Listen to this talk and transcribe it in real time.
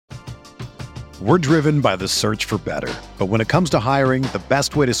We're driven by the search for better. But when it comes to hiring, the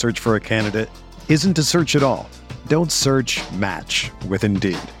best way to search for a candidate isn't to search at all. Don't search, match with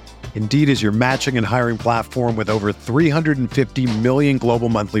Indeed. Indeed is your matching and hiring platform with over 350 million global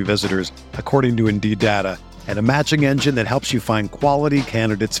monthly visitors, according to Indeed data, and a matching engine that helps you find quality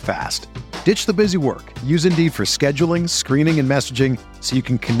candidates fast. Ditch the busy work. Use Indeed for scheduling, screening, and messaging so you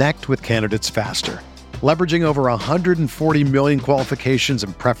can connect with candidates faster. Leveraging over 140 million qualifications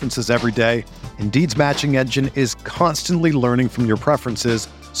and preferences every day, Indeed's matching engine is constantly learning from your preferences,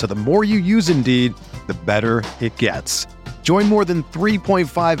 so the more you use Indeed, the better it gets. Join more than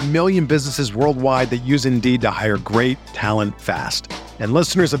 3.5 million businesses worldwide that use Indeed to hire great talent fast. And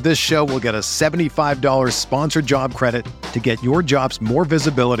listeners of this show will get a $75 sponsored job credit to get your jobs more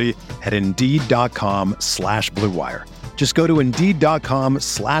visibility at Indeed.com/Blue Wire. Just go to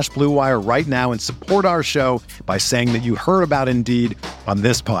Indeed.com/Blue Wire right now and support our show by saying that you heard about Indeed on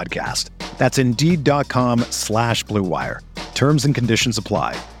this podcast. That's Indeed.com/Blue Wire. Terms and conditions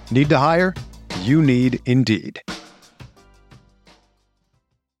apply. Need to hire? You need Indeed.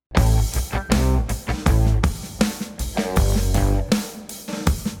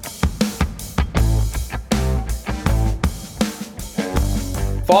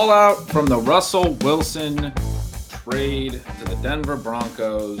 Fallout from the Russell Wilson trade to the Denver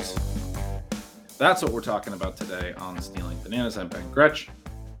Broncos. That's what we're talking about today on Stealing Bananas. I'm Ben Gretch. You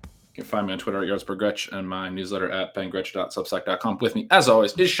can find me on Twitter at YardsPerGretch and my newsletter at bengretch.substack.com. With me, as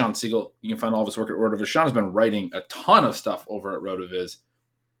always, is Shawn Siegele. You can find all of his work at RotoViz. Shawn has been writing a ton of stuff over at RotoViz.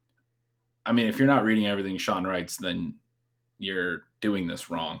 I mean, if you're not reading everything Shawn writes, then you're doing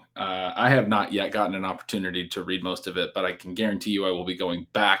this wrong. I have not yet gotten an opportunity to read most of it, but I can guarantee you I will be going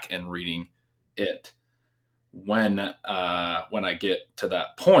back and reading it when I get to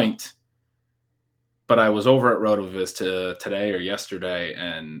that point. But I was over at RotoViz today or yesterday,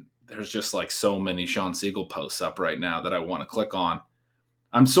 and there's just like so many Shawn Siegele posts up right now that I want to click on.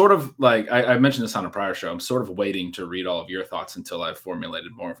 I'm sort of like, I mentioned this on a prior show, I'm sort of waiting to read all of your thoughts until I've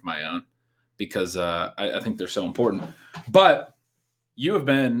formulated more of my own, because I think they're so important. But you have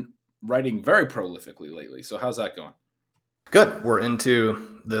been writing very prolifically lately. So how's that going? Good. We're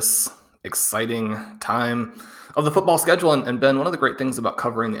into this exciting time of the football schedule. And Ben, one of the great things about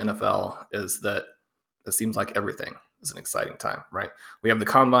covering the NFL is that it seems like everything is an exciting time, right? We have the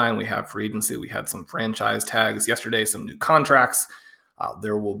combine, we have free agency, we had some franchise tags yesterday, some new contracts.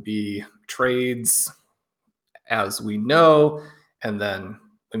 There will be trades, as we know, and then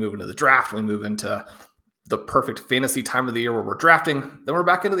we move into the draft. We move into the perfect fantasy time of the year where we're drafting. Then we're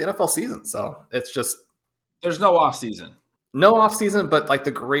back into the NFL season. So it's just, there's no off season. No off season, but like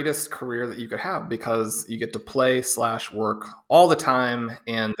the greatest career that you could have, because you get to play/work all the time,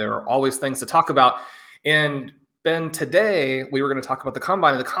 and there are always things to talk about. And Ben, today we were going to talk about the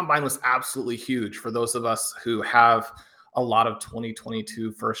combine, and the combine was absolutely huge for those of us who have a lot of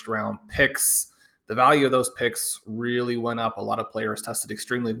 2022 first round picks. The value of those picks really went up. A lot of players tested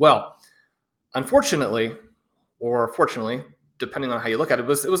extremely well. Unfortunately, or fortunately, depending on how you look at it,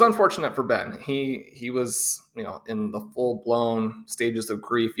 it was unfortunate for Ben. He was, in the full-blown stages of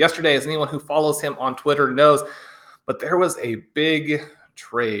grief yesterday, as anyone who follows him on Twitter knows. But there was a big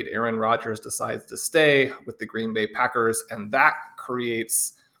trade. Aaron Rodgers decides to stay with the Green Bay Packers, and that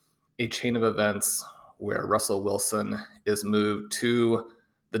creates a chain of events where Russell Wilson is moved to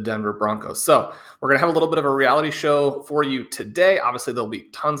the Denver Broncos. So we're going to have a little bit of a reality show for you today. Obviously, there'll be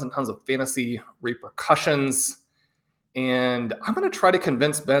tons and tons of fantasy repercussions. And I'm going to try to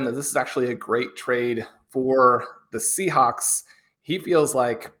convince Ben that this is actually a great trade for the Seahawks. He feels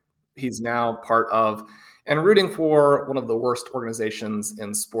like he's now part of and rooting for one of the worst organizations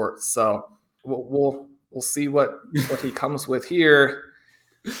in sports. So we'll see what he comes with here.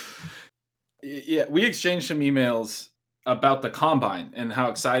 Yeah, we exchanged some emails about the combine and how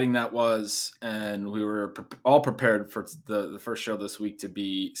exciting that was, and we were all prepared for the first show this week to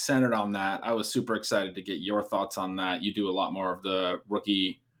be centered on that. I was super excited to get your thoughts on that. You do a lot more of the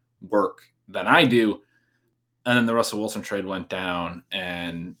rookie work than I do, and then the Russell Wilson trade went down,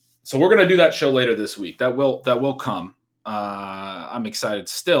 and so we're going to do that show later this week. That will come. I'm excited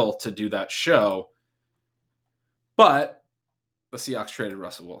still to do that show, but the Seahawks traded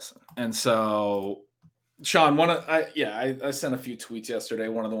Russell Wilson, and so Shawn, I sent a few tweets yesterday.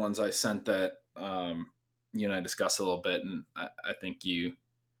 One of the ones I sent that you and I discussed a little bit, and I think you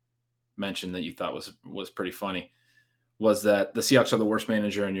mentioned that you thought was pretty funny, was that the Seahawks are the worst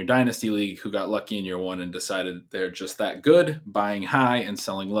manager in your dynasty league who got lucky in year one and decided they're just that good, buying high and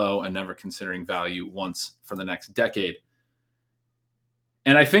selling low and never considering value once for the next decade.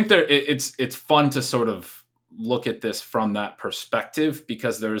 And I think it's fun to sort of look at this from that perspective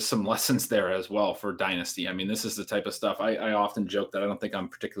because there's some lessons there as well for Dynasty. I mean, this is the type of stuff I often joke that I don't think I'm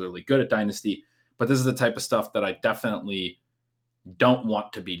particularly good at Dynasty, but this is the type of stuff that I definitely don't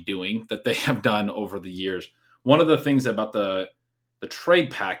want to be doing that they have done over the years. One of the things about the trade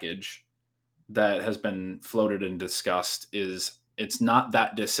package that has been floated and discussed is it's not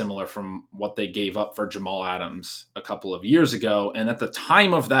that dissimilar from what they gave up for Jamal Adams a couple of years ago. And at the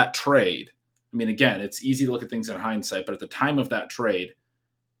time of that trade, I mean, again, it's easy to look at things in hindsight, but at the time of that trade,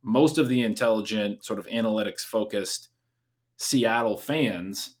 most of the intelligent, sort of analytics focused Seattle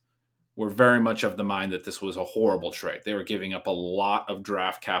fans were very much of the mind that this was a horrible trade. They were giving up a lot of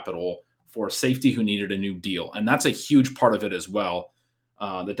draft capital for a safety who needed a new deal. And that's a huge part of it as well.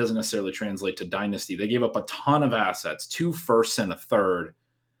 That doesn't necessarily translate to Dynasty. They gave up a ton of assets, 2 firsts and a third,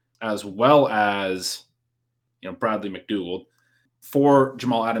 as well as, Bradley McDougald for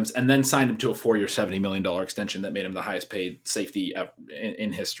Jamal Adams, and then signed him to a 4-year, $70 million extension that made him the highest paid safety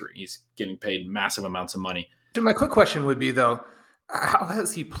in history. He's getting paid massive amounts of money. My quick question would be, though, how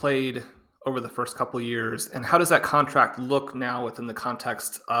has he played over the first couple of years, and how does that contract look now within the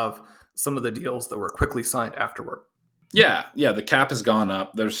context of some of the deals that were quickly signed afterward? Yeah, the cap has gone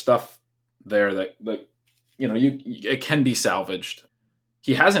up. There's stuff there that it can be salvaged.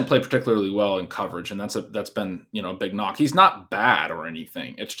 He hasn't played particularly well in coverage, and that's been a big knock. He's not bad or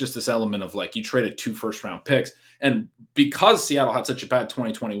anything. It's just this element of you traded 2 first-round picks, and because Seattle had such a bad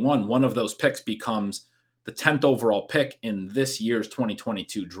 2021, one of those picks becomes the 10th overall pick in this year's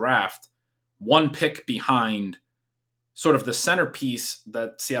 2022 draft, 1 pick behind sort of the centerpiece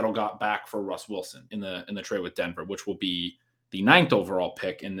that Seattle got back for Russ Wilson in the trade with Denver, which will be the 9th overall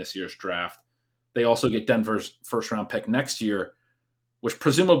pick in this year's draft. They also get Denver's first-round pick next year, which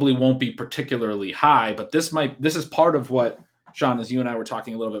presumably won't be particularly high, but this is part of what, Sean, as you and I were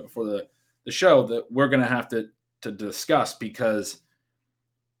talking a little bit before the show, that we're going to have to discuss, because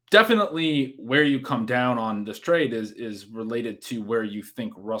definitely where you come down on this trade is related to where you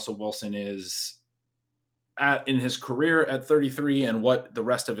think Russell Wilson is at in his career at 33 and what the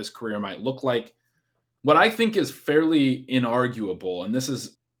rest of his career might look like. What I think is fairly inarguable, and this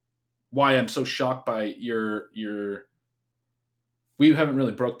is why I'm so shocked by your we haven't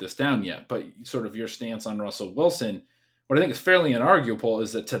really broke this down yet, but sort of your stance on Russell Wilson. What I think is fairly inarguable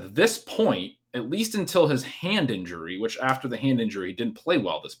is that to this point, at least until his hand injury, which after the hand injury, he didn't play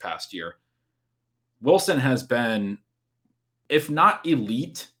well this past year, Wilson has been, if not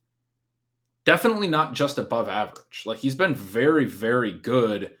elite, definitely not just above average. He's been very, very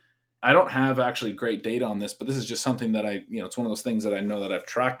good. I don't have actually great data on this, but this is just something that it's one of those things that I know that I've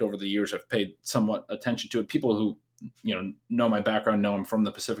tracked over the years. I've paid somewhat attention to it. People who, know my background, know I'm from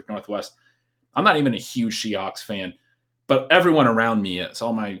the Pacific Northwest. I'm not even a huge Seahawks fan, but everyone around me is,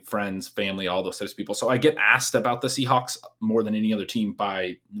 all my friends, family, all those types of people. So I get asked about the Seahawks more than any other team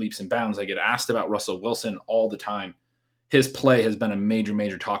by leaps and bounds. I get asked about Russell Wilson all the time. His play has been a major,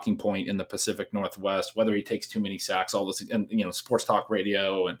 major talking point in the Pacific Northwest, whether he takes too many sacks, all this, and, sports talk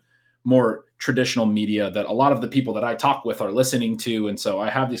radio and more traditional media that a lot of the people that I talk with are listening to. And so I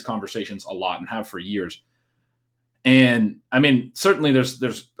have these conversations a lot and have for years. And I mean, certainly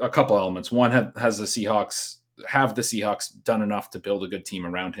there's a couple elements. One, have the Seahawks done enough to build a good team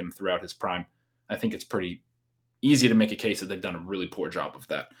around him throughout his prime? I think it's pretty easy to make a case that they've done a really poor job of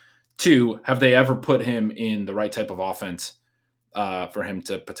that. 2, have they ever put him in the right type of offense for him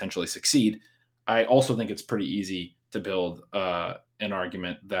to potentially succeed? I also think it's pretty easy to build an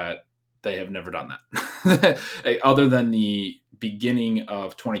argument that they have never done that, other than the beginning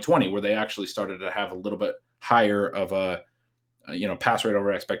of 2020, where they actually started to have a little bit higher of a pass rate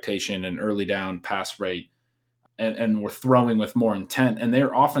over expectation and early down pass rate, and were throwing with more intent, and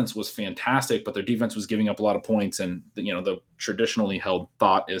their offense was fantastic, but their defense was giving up a lot of points. And the traditionally held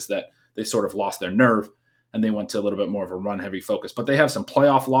thought is that they sort of lost their nerve and they went to a little bit more of a run heavy focus. But they have some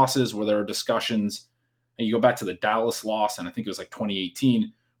playoff losses where there are discussions, and you go back to the Dallas loss, and I think it was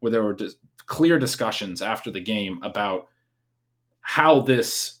 2018, where there were clear discussions after the game about how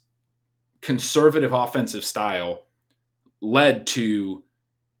this conservative offensive style led to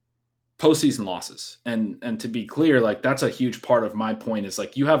postseason losses. And to be clear, that's a huge part of my point, is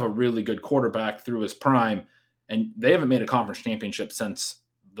you have a really good quarterback through his prime, and they haven't made a conference championship since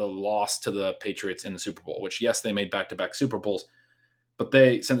the loss to the Patriots in the Super Bowl, which, yes, they made back-to-back Super Bowls, but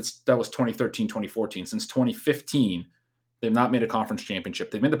since that was 2013, 2014, since 2015, they've not made a conference championship.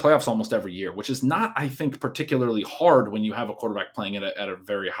 They've made the playoffs almost every year, which is not, I think, particularly hard when you have a quarterback playing at a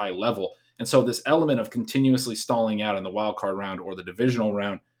very high level. And so this element of continuously stalling out in the wild card round or the divisional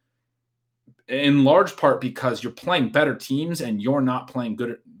round, in large part because you're playing better teams and you're not playing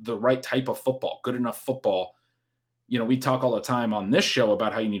the right type of football, good enough football we talk all the time on this show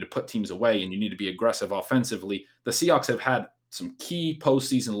about how you need to put teams away and you need to be aggressive offensively. The Seahawks have had some key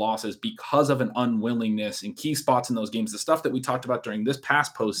postseason losses because of an unwillingness in key spots in those games. The stuff that we talked about during this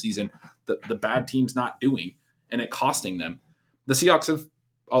past postseason, the bad teams not doing and it costing them. The Seahawks have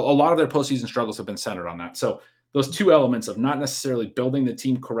a lot of their postseason struggles have been centered on that. So those two elements of not necessarily building the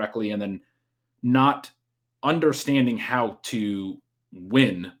team correctly and then not understanding how to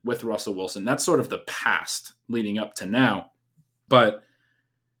win with Russell Wilson, that's sort of the past leading up to now. But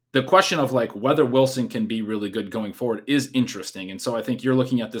the question of like whether Wilson can be really good going forward is interesting. And so I think you're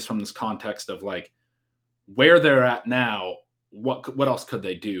looking at this from this context of like where they're at now, what else could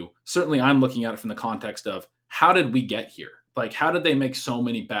they do? Certainly I'm looking at it from the context of how did we get here? Like, how did they make so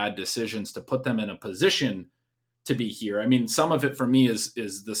many bad decisions to put them in a position to be here? I mean, some of it for me is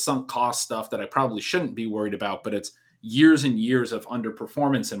the sunk cost stuff that I probably shouldn't be worried about, but it's years and years of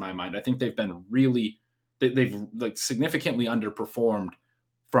underperformance in my mind. I think they've been they've like significantly underperformed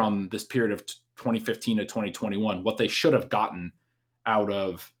from this period of 2015 to 2021, what they should have gotten out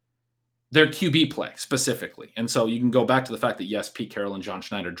of their QB play specifically. And so you can go back to the fact that, yes, Pete Carroll and John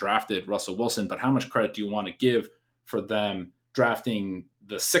Schneider drafted Russell Wilson, but how much credit do you want to give for them drafting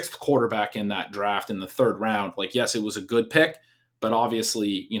the sixth quarterback in that draft in the third round? Like, yes, it was a good pick, but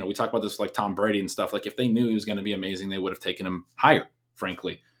obviously, we talk about this like Tom Brady and stuff. Like, if they knew he was going to be amazing, they would have taken him higher,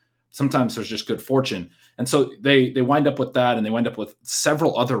 frankly. Sometimes there's just good fortune. And so they wind up with that, and they wind up with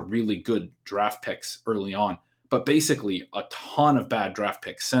several other really good draft picks early on, but basically a ton of bad draft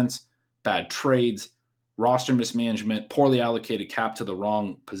picks since, bad trades, roster mismanagement, poorly allocated cap to the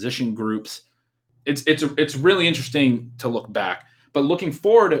wrong position groups. It's really interesting to look back. But looking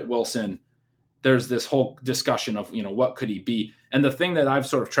forward at Wilson, there's this whole discussion of, what could he be? And the thing that I've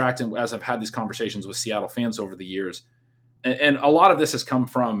sort of tracked as I've had these conversations with Seattle fans over the years, and a lot of this has come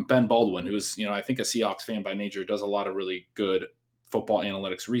from Ben Baldwin, who's, I think a Seahawks fan by nature, does a lot of really good football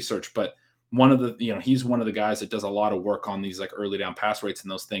analytics research. But he's one of the guys that does a lot of work on these like early down pass rates and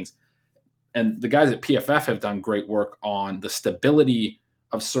those things. And the guys at PFF have done great work on the stability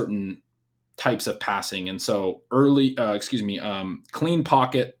of certain types of passing. And so clean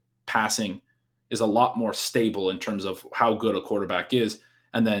pocket passing is a lot more stable in terms of how good a quarterback is.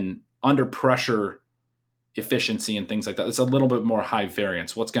 And then under pressure efficiency and things like that, it's a little bit more high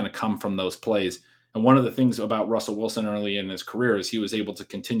variance. What's going to come from those plays? And one of the things about Russell Wilson early in his career is he was able to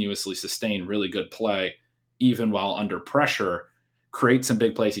continuously sustain really good play, even while under pressure, create some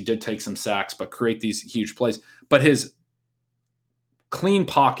big plays. He did take some sacks, but create these huge plays. But his clean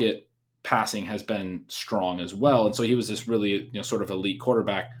pocket passing has been strong as well. And so he was this really, sort of elite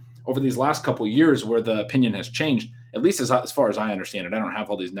quarterback. Over these last couple of years where the opinion has changed, at least as far as I understand it, I don't have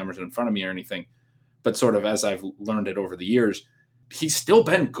all these numbers in front of me or anything, but sort of as I've learned it over the years, he's still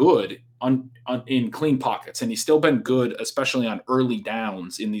been good in clean pockets. And he's still been good, especially on early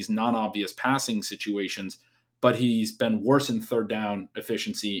downs in these non-obvious passing situations. But he's been worse in third down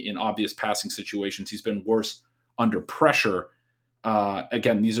efficiency in obvious passing situations. He's been worse under pressure.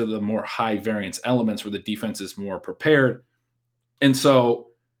 Again, these are the more high variance elements where the defense is more prepared. And so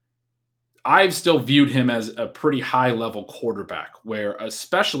I've still viewed him as a pretty high level quarterback where,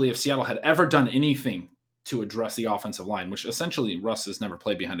 especially if Seattle had ever done anything to address the offensive line, which essentially Russ has never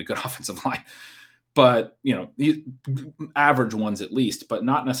played behind a good offensive line, but average ones at least, but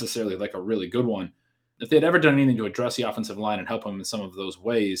not necessarily like a really good one. If they'd ever done anything to address the offensive line and help him in some of those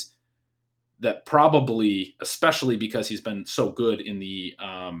ways, that probably, especially because he's been so good in the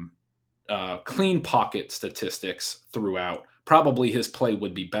clean pocket statistics throughout, probably his play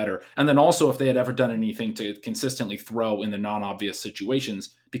would be better. And then also if they had ever done anything to consistently throw in the non-obvious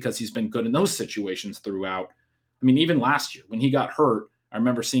situations, because he's been good in those situations throughout. I mean, even last year when he got hurt, I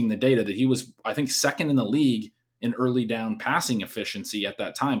remember seeing the data that he was, I think, second in the league in early down passing efficiency at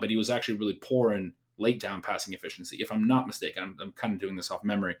that time, but he was actually really poor in late down passing efficiency. If I'm not mistaken, I'm kind of doing this off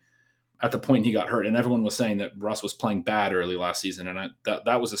memory. At the point he got hurt, and everyone was saying that Russ was playing bad early last season. And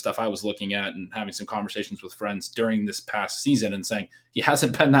that was the stuff I was looking at and having some conversations with friends during this past season and saying, he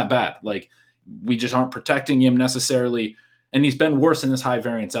hasn't been that bad. Like, we just aren't protecting him necessarily. And he's been worse in this high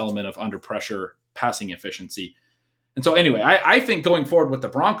variance element of under pressure passing efficiency. And so anyway, I think going forward with the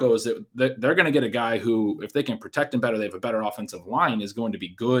Broncos, that they're going to get a guy who, if they can protect him better, they have a better offensive line, is going to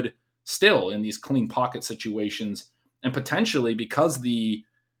be good still in these clean pocket situations. And potentially, because the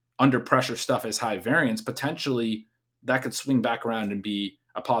under pressure stuff is high variance, potentially that could swing back around and be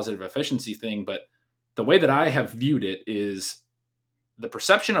a positive efficiency thing. But the way that I have viewed it is the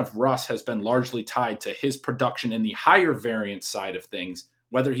perception of Russ has been largely tied to his production in the higher variance side of things.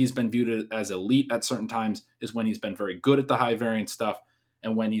 Whether he's been viewed as elite at certain times is when he's been very good at the high variance stuff.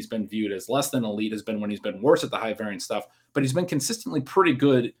 and when he's been viewed as less than elite has been when he's been worse at the high variance stuff, but he's been consistently pretty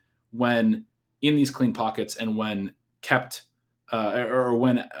good when in these clean pockets and when kept or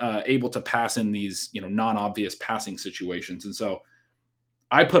when able to pass in these, non-obvious passing situations. And so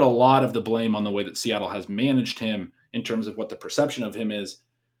I put a lot of the blame on the way that Seattle has managed him in terms of what the perception of him is.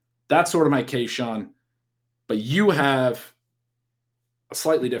 That's sort of my case, Sean, but you have a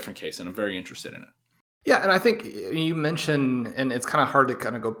slightly different case, and I'm very interested in it. Yeah, and I think you mentioned, and it's kind of hard to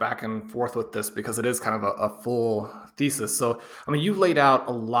kind of go back and forth with this because it is kind of a full thesis. So, I mean, you've laid out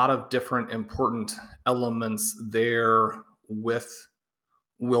a lot of different important elements there with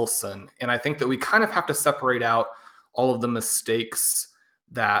Wilson. And I think that we kind of have to separate out all of the mistakes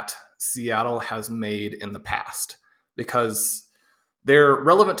that Seattle has made in the past because they're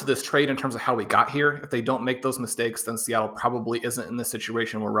relevant to this trade in terms of how we got here. If they don't make those mistakes, then Seattle probably isn't in the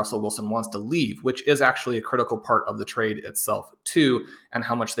situation where Russell Wilson wants to leave, which is actually a critical part of the trade itself too, and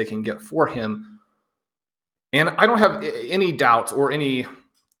how much they can get for him. And I don't have any doubts or any,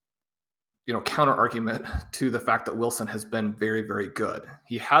 counter argument to the fact that Wilson has been very, very good.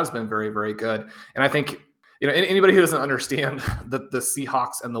 He has been very, very good. And I think, anybody who doesn't understand that the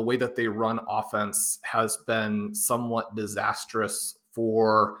Seahawks and the way that they run offense has been somewhat disastrous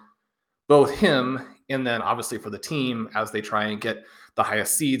for both him and then obviously for the team as they try and get the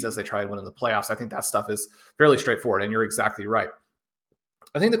highest seeds, as they try and win in the playoffs. I think that stuff is fairly straightforward, and you're exactly right.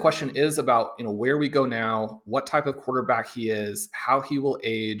 I think the question is about, where we go now, what type of quarterback he is, how he will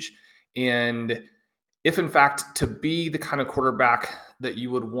age, and if in fact to be the kind of quarterback that you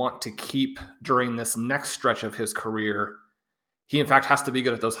would want to keep during this next stretch of his career, he in fact has to be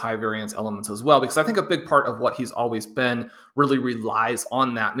good at those high variance elements as well, because I think a big part of what he's always been really relies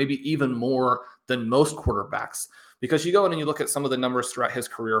on that, maybe even more than most quarterbacks, because you go in and you look at some of the numbers throughout his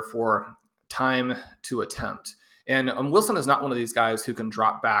career for time to attempt. And Wilson is not one of these guys who can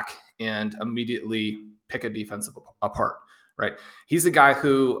drop back and immediately pick a defense apart, right? He's a guy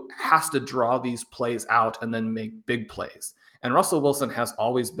who has to draw these plays out and then make big plays. And Russell Wilson has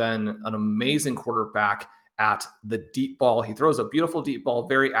always been an amazing quarterback at the deep ball. He throws a beautiful deep ball,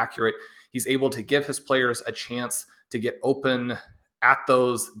 very accurate. He's able to give his players a chance to get open at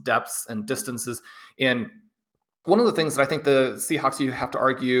those depths and distances. And one of the things that I think the Seahawks, you have to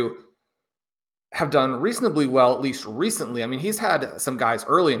argue, have done reasonably well, at least recently. I mean, he's had some guys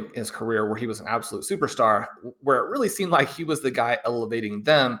early in his career where he was an absolute superstar, where it really seemed like he was the guy elevating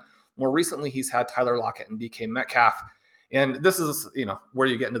them. More recently, he's had Tyler Lockett and DK Metcalf. And this is, where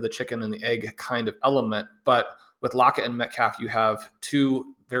you get into the chicken and the egg kind of element. But with Lockett and Metcalf, you have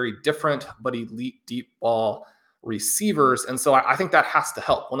two very different but elite deep ball receivers. And so I think that has to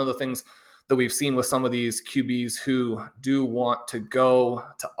help. One of the things that we've seen with some of these QBs who do want to go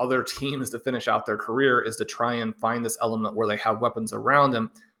to other teams to finish out their career is to try and find this element where they have weapons around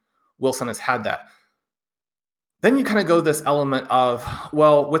them. Wilson has had that. Then you kind of go this element of,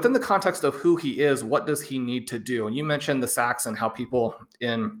 well, within the context of who he is, what does he need to do? And you mentioned the sacks and how people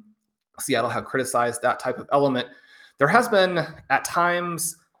in Seattle have criticized that type of element. There has been at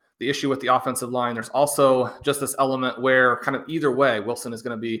times the issue with the offensive line. There's also just this element where kind of either way, Wilson is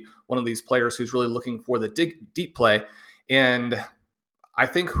going to be one of these players who's really looking for the deep play. And I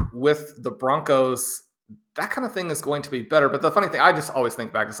think with the Broncos, that kind of thing is going to be better. But the funny thing, I just always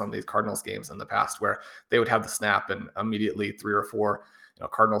think back to some of these Cardinals games in the past where they would have the snap and immediately 3 or 4,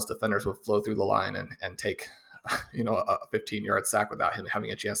 Cardinals defenders would flow through the line and take, a 15-yard sack without him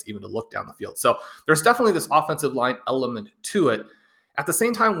having a chance even to look down the field. So there's definitely this offensive line element to it. At the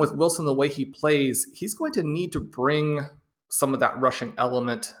same time, with Wilson, the way he plays, he's going to need to bring some of that rushing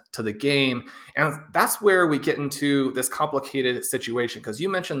element to the game. And that's where we get into this complicated situation, because you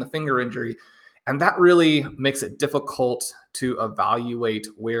mentioned the finger injury, and that really makes it difficult to evaluate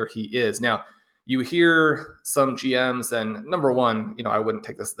where he is. Now, you hear some GMs, and number one, I wouldn't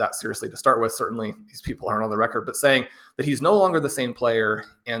take this that seriously to start with. Certainly, these people aren't on the record, but saying that he's no longer the same player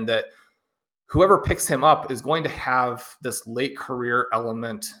and that whoever picks him up is going to have this late career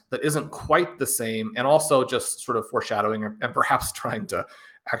element that isn't quite the same, and also just sort of foreshadowing and perhaps trying to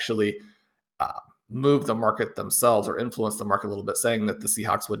actually move the market themselves or influence the market a little bit, saying that the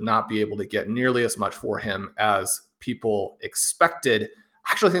Seahawks would not be able to get nearly as much for him as people expected.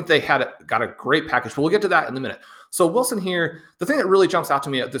 I actually think they got a great package, but we'll get to that in a minute. So Wilson here, the thing that really jumps out to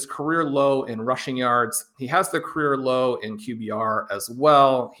me at this career low in rushing yards, he has the career low in QBR as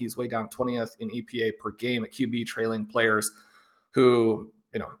well. He's way down 20th in EPA per game at QB, trailing players who,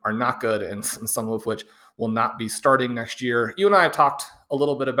 are not good, and some of which will not be starting next year. You and I have talked a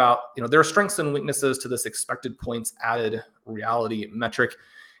little bit about, there are strengths and weaknesses to this expected points added reality metric.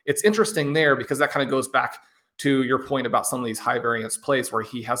 It's interesting there because that kind of goes back to your point about some of these high variance plays where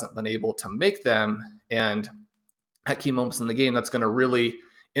he hasn't been able to make them. And at key moments in the game, that's going to really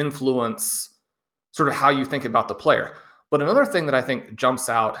influence sort of how you think about the player. But another thing that I think jumps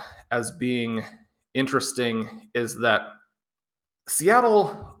out as being interesting is that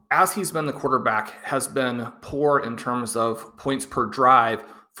Seattle, as he's been the quarterback, has been poor in terms of points per drive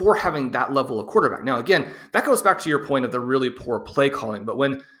for having that level of quarterback. Now, again, that goes back to your point of the really poor play calling. But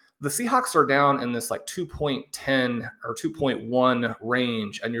when the Seahawks are down in this like 2.10 or 2.1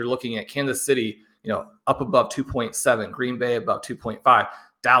 range, and you're looking at Kansas City, up above 2.7, Green Bay above 2.5,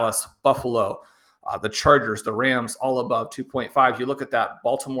 Dallas, Buffalo, the Chargers, the Rams, all above 2.5. You look at that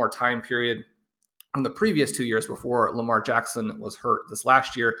Baltimore time period in the previous 2 years before Lamar Jackson was hurt this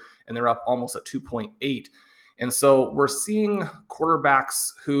last year, and they're up almost at 2.8. And so we're seeing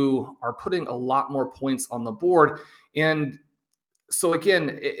quarterbacks who are putting a lot more points on the board. And so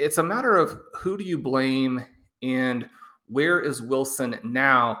again, it's a matter of who do you blame and where is Wilson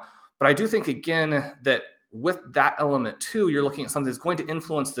now? But I do think, again, that with that element too, you're looking at something that's going to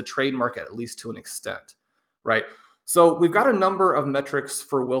influence the trade market, at least to an extent, right? So we've got a number of metrics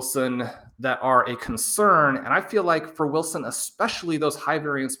for Wilson that are a concern. And I feel like for Wilson, especially those high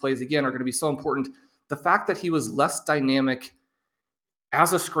variance plays, again, are going to be so important. The fact that he was less dynamic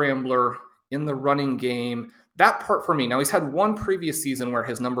as a scrambler in the running game, that part for me. Now, he's had one previous season where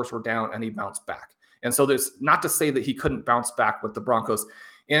his numbers were down and he bounced back. And so there's not to say that he couldn't bounce back with the Broncos.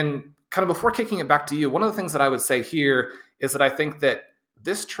 And kind of before kicking it back to you, one of the things that I would say here is that I think that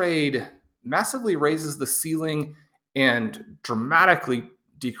this trade massively raises the ceiling and dramatically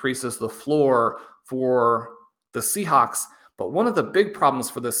decreases the floor for the Seahawks. But one of the big problems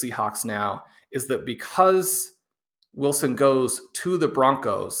for the Seahawks now is that because Wilson goes to the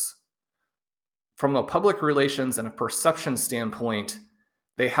Broncos, from a public relations and a perception standpoint,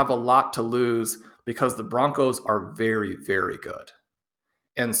 they have a lot to lose because the Broncos are very, very good.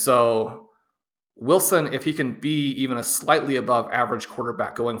 And so Wilson, if he can be even a slightly above average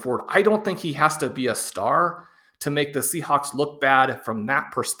quarterback going forward, I don't think he has to be a star to make the Seahawks look bad from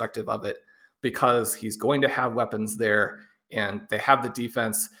that perspective of it, because he's going to have weapons there and they have the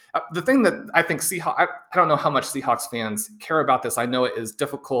defense. The thing that I think I don't know how much Seahawks fans care about this. I know it is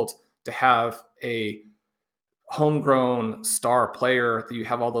difficult to have a homegrown star player that you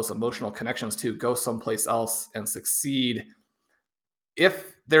have all those emotional connections to go someplace else and succeed.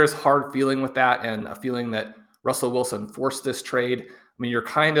 If there's hard feeling with that and a feeling that Russell Wilson forced this trade, I mean, you're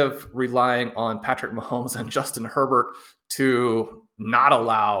kind of relying on Patrick Mahomes and Justin Herbert to not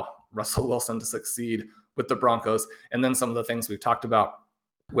allow Russell Wilson to succeed with the Broncos. And then some of the things we've talked about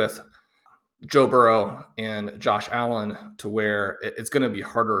with Joe Burrow and Josh Allen, to where it's going to be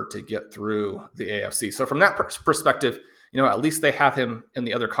harder to get through the AFC. So from that perspective, at least they have him in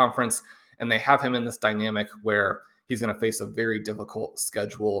the other conference and they have him in this dynamic where he's going to face a very difficult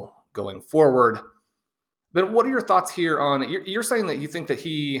schedule going forward. But what are your thoughts here on, you're saying that you think that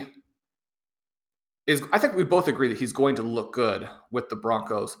he is, I think we both agree that he's going to look good with the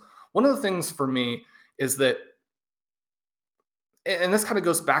Broncos. One of the things for me is that, and this kind of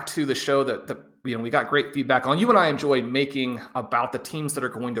goes back to the show that we got great feedback on, you and I enjoyed making about the teams that are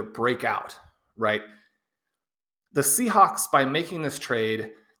going to break out, right? The Seahawks, by making this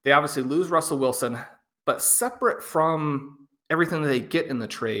trade, they obviously lose Russell Wilson, but separate from everything that they get in the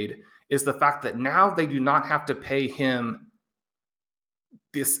trade is the fact that now they do not have to pay him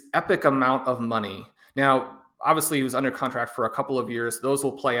this epic amount of money. Now, obviously he was under contract for a couple of years. Those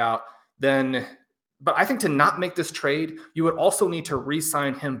will play out then. But I think to not make this trade, you would also need to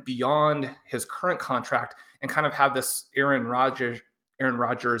re-sign him beyond his current contract and kind of have this Aaron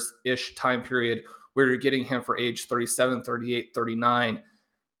Rodgers-ish time period where you're getting him for age 37, 38, 39.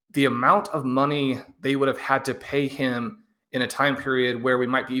 The amount of money they would have had to pay him in a time period where we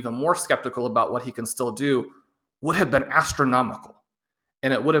might be even more skeptical about what he can still do would have been astronomical.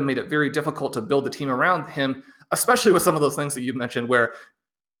 And it would have made it very difficult to build the team around him, especially with some of those things that you mentioned where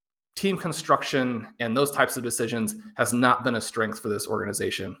team construction and those types of decisions has not been a strength for this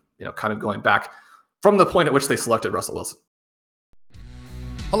organization, kind of going back from the point at which they selected Russell Wilson.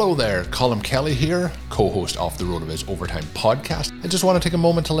 Hello there, Colin Kelly here, co-host of the RotoViz Overtime podcast. I just want to take a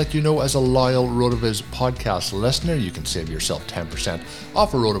moment to let you know, as a loyal RotoViz podcast listener, you can save yourself 10%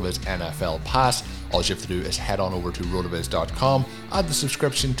 off a RotoViz NFL pass. All you have to do is head on over to rotoviz.com, add the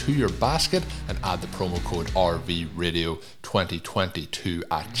subscription to your basket, and add the promo code RVRadio2022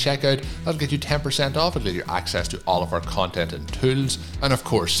 at checkout. That'll get you 10% off. It'll get you access to all of our content and tools, and of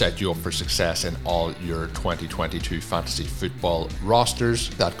course set you up for success in all your 2022 fantasy football rosters.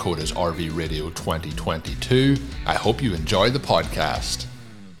 That code is RVRadio2022. I hope you enjoy the podcast.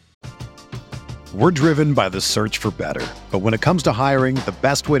 We're driven by the search for better. But when it comes to hiring, the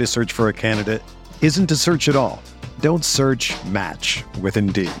best way to search for a candidate isn't to search at all. Don't search, match with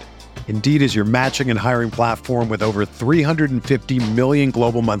Indeed. Indeed is your matching and hiring platform with over 350 million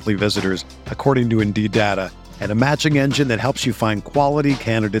global monthly visitors, according to Indeed data, and a matching engine that helps you find quality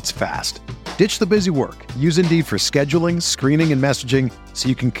candidates fast. Ditch the busy work. Use Indeed for scheduling, screening, and messaging so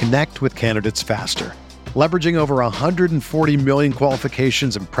you can connect with candidates faster. Leveraging over 140 million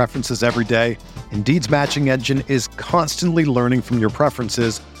qualifications and preferences every day, Indeed's matching engine is constantly learning from your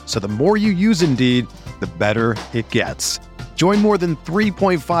preferences, so the more you use Indeed, the better it gets. Join more than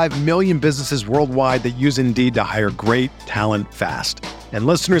 3.5 million businesses worldwide that use Indeed to hire great talent fast. And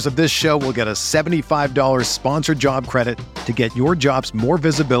listeners of this show will get a $75 sponsored job credit to get your jobs more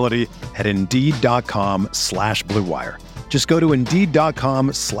visibility at Indeed.com/Blue Wire. Just go to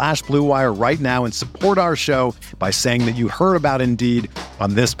Indeed.com/Blue Wire right now and support our show by saying that you heard about Indeed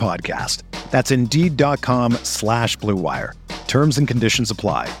on this podcast. That's Indeed.com/Blue Wire. Terms and conditions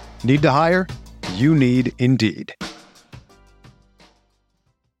apply. Need to hire? You need Indeed.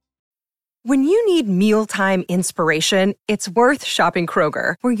 When you need mealtime inspiration, it's worth shopping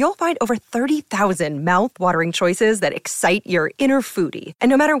Kroger, where you'll find over 30,000 mouth-watering choices that excite your inner foodie. And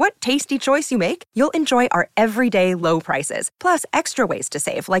no matter what tasty choice you make, you'll enjoy our everyday low prices, plus extra ways to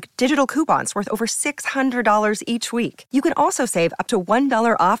save, like digital coupons worth over $600 each week. You can also save up to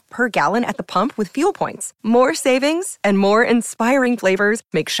 $1 off per gallon at the pump with fuel points. More savings and more inspiring flavors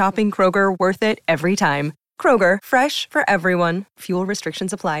make shopping Kroger worth it every time. Kroger, fresh for everyone. Fuel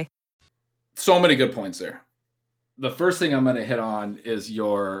restrictions apply. So many good points there. The first thing I'm going to hit on is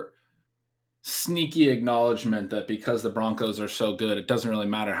your sneaky acknowledgement that because the Broncos are so good, it doesn't really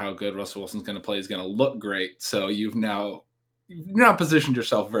matter how good Russell Wilson's going to play. He's going to look great. So you've now positioned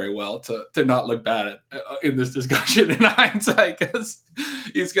yourself very well to not look bad in this discussion in hindsight, because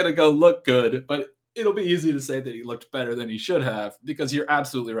he's going to go look good. But it'll be easy to say that he looked better than he should have, because you're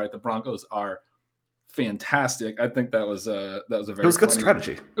absolutely right. The Broncos are fantastic. I think that was a very good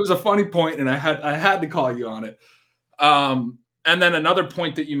strategy. It was a funny point, and I had to call you on it. And then another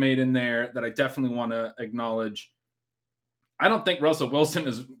point that you made in there that I definitely want to acknowledge. I don't think Russell Wilson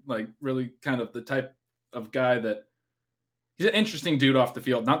is like really kind of the type of guy that he's an interesting dude off the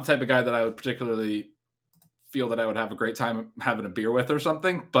field, not the type of guy that I would particularly feel that I would have a great time having a beer with or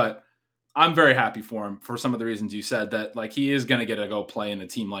something, but I'm very happy for him for some of the reasons you said, that like he is going to get to go play in a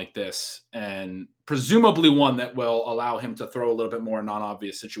team like this, and presumably one that will allow him to throw a little bit more in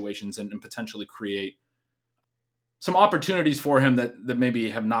non-obvious situations and potentially create some opportunities for him that maybe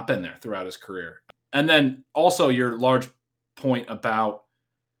have not been there throughout his career. And then also your large point about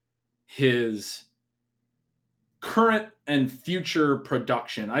his current and future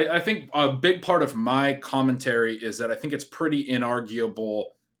production. I think a big part of my commentary is that I think it's pretty inarguable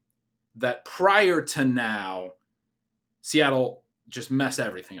that prior to now, Seattle just messed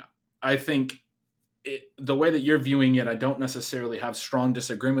everything up. I think the way that you're viewing it, I don't necessarily have strong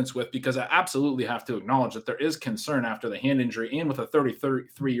disagreements with, because I absolutely have to acknowledge that there is concern after the hand injury and with a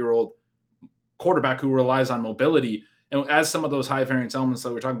 33-year-old quarterback who relies on mobility. And as some of those high variance elements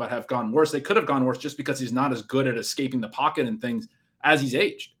that we're talking about have gone worse, they could have gone worse just because he's not as good at escaping the pocket and things as he's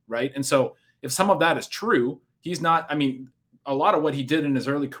aged, right? And so if some of that is true, he's not, I mean, a lot of what he did in his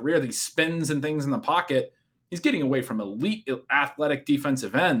early career, these spins and things in the pocket, he's getting away from elite athletic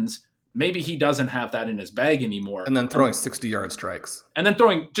defensive ends. Maybe he doesn't have that in his bag anymore. And then throwing 60-yard strikes. And then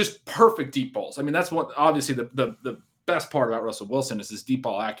throwing just perfect deep balls. I mean, that's what obviously the best part about Russell Wilson is his deep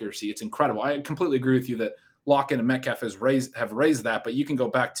ball accuracy. It's incredible. I completely agree with you that Lockett and Metcalf have raised that, but you can go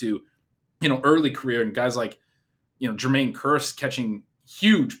back to, early career and guys like, Jermaine Kearse catching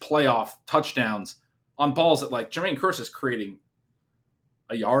huge playoff touchdowns on balls that like Jermaine Kearse is creating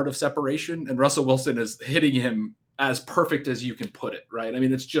a yard of separation, and Russell Wilson is hitting him as perfect as you can put it, right? I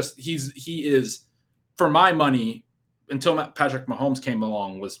mean, it's just he is, for my money, until Patrick Mahomes came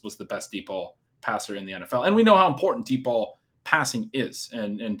along, was the best deep ball passer in the NFL. And we know how important deep ball passing is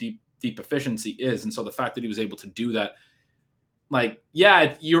and deep efficiency is. And so the fact that he was able to do that, like,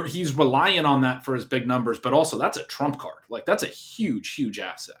 yeah, he's relying on that for his big numbers, but also that's a trump card. Like, that's a huge, huge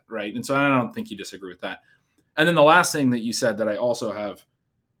asset, right? And so I don't think you disagree with that. And then the last thing that you said that I also have,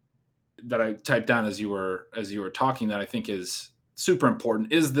 that I typed down as you were talking, that I think is super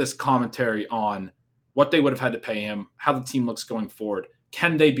important, is this commentary on what they would have had to pay him, how the team looks going forward.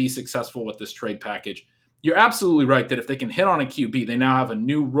 Can they be successful with this trade package? You're absolutely right that if they can hit on a QB, they now have a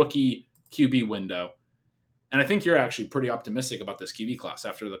new rookie QB window. And I think you're actually pretty optimistic about this QB class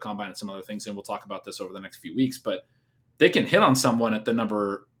after the combine and some other things, and we'll talk about this over the next few weeks. But they can hit on someone at the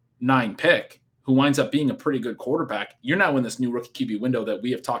number 9 pick who winds up being a pretty good quarterback. You're now in this new rookie QB window that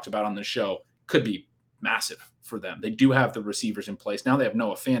we have talked about on this show could be massive for them. They do have the receivers in place. Now they have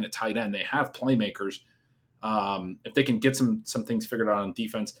Noah Fant at tight end. They have playmakers. If they can get some things figured out on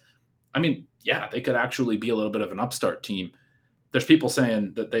defense, I mean, yeah, they could actually be a little bit of an upstart team. There's people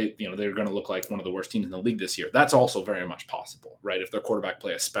saying that they're going to look like one of the worst teams in the league this year. That's also very much possible, right? If their quarterback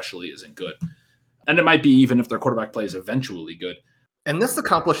play especially isn't good. And it might be even if their quarterback play is eventually good. And this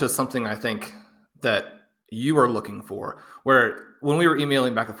accomplishes something I think that you are looking for, where when we were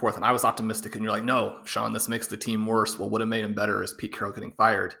emailing back and forth and I was optimistic and you're like, no, Sean, this makes the team worse. Well, what would have made him better is Pete Carroll getting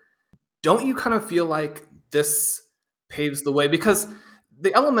fired. Don't you kind of feel like this paves the way? Because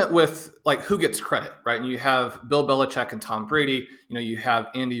the element with like who gets credit, right? And you have Bill Belichick and Tom Brady, you have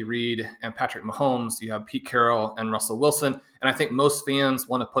Andy Reid and Patrick Mahomes, you have Pete Carroll and Russell Wilson. And I think most fans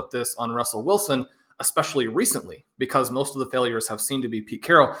want to put this on Russell Wilson, especially recently, because most of the failures have seemed to be Pete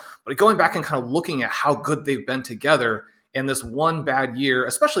Carroll. But going back and kind of looking at how good they've been together in this one bad year,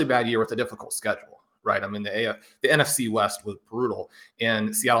 especially bad year with a difficult schedule, right? I mean, the NFC West was brutal,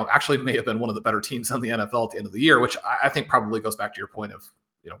 and Seattle actually may have been one of the better teams in the NFL at the end of the year, which I think probably goes back to your point of,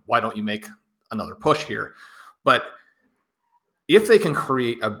 why don't you make another push here? But if they can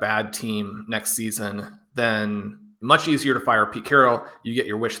create a bad team next season, then much easier to fire Pete Carroll. You get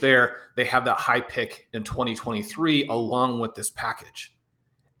your wish there. They have that high pick in 2023 along with this package.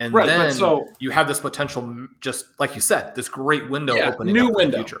 And right, then you have this potential, just like you said, this great window opening new up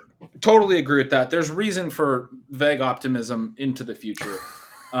window. In the future. Totally agree with that. There's reason for vague optimism into the future.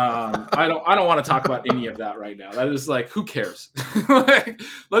 I don't want to talk about any of that right now. That is like, who cares?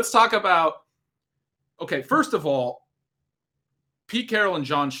 Let's talk about, okay, first of all, Pete Carroll and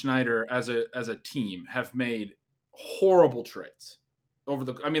John Schneider as a team have made horrible trades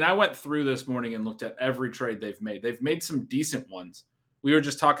I went through this morning and looked at every trade they've made. They've made some decent ones. We were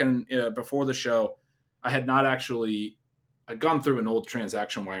just talking before the show. I had not actually I'd gone through an old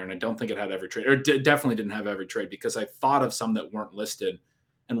transaction wire, and I don't think it had every trade, or definitely didn't have every trade, because I thought of some that weren't listed.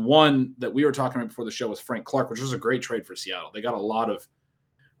 And one that we were talking about before the show was Frank Clark, which was a great trade for Seattle. They got a lot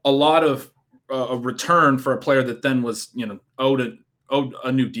of a return for a player that then was owed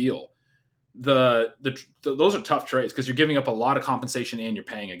a new deal. Those are tough trades because you're giving up a lot of compensation and you're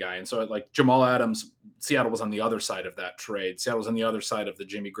paying a guy. And so like Jamal Adams, Seattle was on the other side of that trade. Seattle was on the other side of the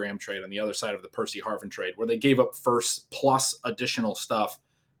Jimmy Graham trade, on the other side of the Percy Harvin trade, where they gave up first plus additional stuff,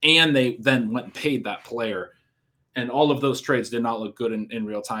 and they then went and paid that player. And all of those trades did not look good in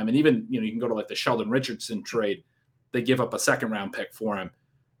real time. And even, you can go to like the Sheldon Richardson trade. They give up a second round pick for him.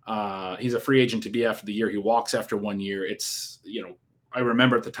 He's a free agent to be after the year. He walks after 1 year. It's, I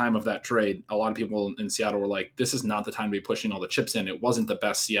remember at the time of that trade, a lot of people in Seattle were like, this is not the time to be pushing all the chips in. It wasn't the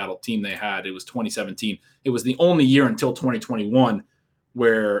best Seattle team they had. It was 2017. It was the only year until 2021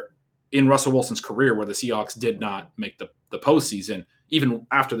 where in Russell Wilson's career where the Seahawks did not make the postseason, even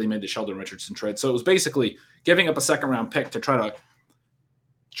after they made the Sheldon Richardson trade. So it was basically giving up a second round pick to try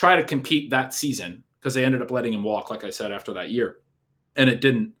to compete that season, because they ended up letting him walk, like I said, after that year. And it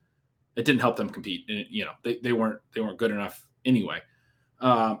didn't help them compete. And, they weren't good enough anyway.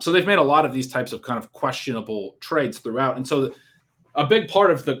 So they've made a lot of these types of kind of questionable trades throughout. And so a big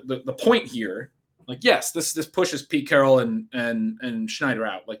part of the point here, like, yes, this pushes Pete Carroll and Schneider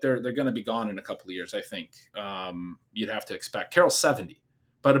out. Like they're going to be gone in a couple of years, I think. You'd have to expect. Carroll's 70.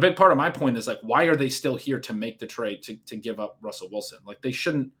 But a big part of my point is, like, why are they still here to make the trade to give up Russell Wilson? Like, they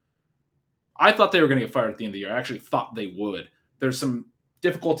shouldn't. I thought they were going to get fired at the end of the year. I actually thought they would. There's some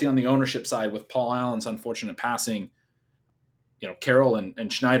difficulty on the ownership side with Paul Allen's unfortunate passing. Carroll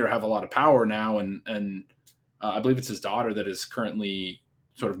and Schneider have a lot of power now, and I believe it's his daughter that is currently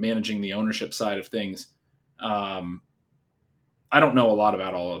sort of managing the ownership side of things. I don't know a lot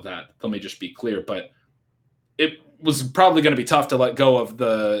about all of that. Let me just be clear, but it was probably going to be tough to let go of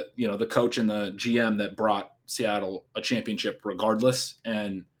the coach and the GM that brought Seattle a championship regardless.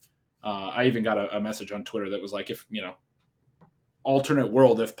 And I even got a message on Twitter that was like, if, alternate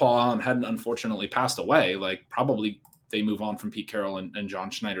world, if Paul Allen hadn't unfortunately passed away, like probably they move on from Pete Carroll and John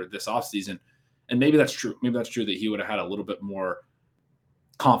Schneider this offseason. And maybe that's true. Maybe that's true that he would have had a little bit more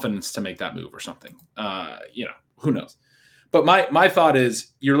confidence to make that move or something. Who knows? But my thought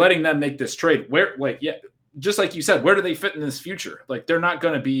is, you're letting them make this trade. Just like you said, where do they fit in this future? Like, they're not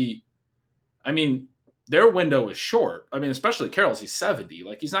going to be, their window is short. Especially Carroll's, he's 70.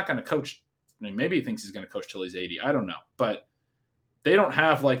 Like, he's not going to coach. Maybe he thinks he's going to coach till he's 80. I don't know. But they don't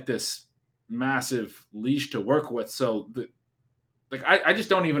have like this massive leash to work with. So I just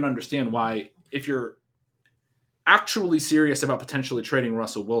don't even understand why, if you're actually serious about potentially trading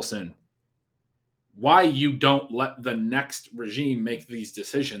Russell Wilson, why you don't let the next regime make these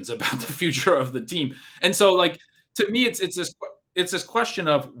decisions about the future of the team. And so, like, to me, it's this, it's this question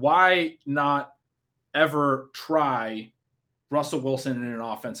of why not ever try Russell Wilson in an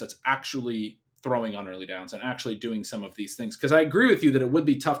offense that's actually throwing on early downs and actually doing some of these things. Because I agree with you that it would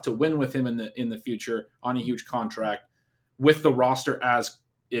be tough to win with him in the future on a huge contract with the roster as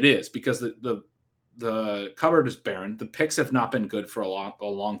it is, because the cupboard is barren. The picks have not been good for a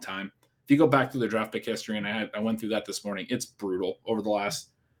long time. If you go back through the draft pick history, and I went through that this morning, it's brutal over the last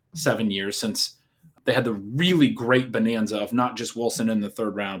 7 years since they had the really great bonanza of not just Wilson in the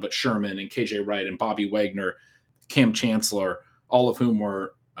third round, but Sherman and KJ Wright and Bobby Wagner, Cam Chancellor, all of whom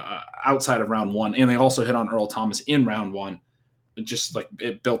were outside of round one. And they also hit on Earl Thomas in round one. It just like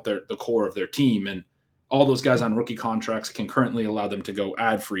it built the core of their team. And all those guys on rookie contracts can currently allow them to go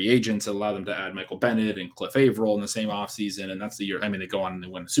add free agents, allow them to add Michael Bennett and Cliff Averill in the same offseason. And that's the year. I mean, they go on and they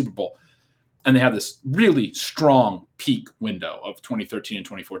win the Super Bowl. And they have this really strong peak window of 2013 and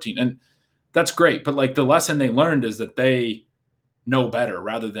 2014. And that's great. But like the lesson they learned is that they know better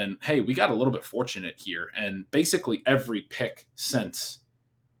rather than, hey, we got a little bit fortunate here. And basically every pick since,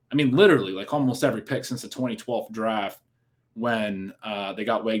 I mean, literally like almost every pick since the 2012 draft when they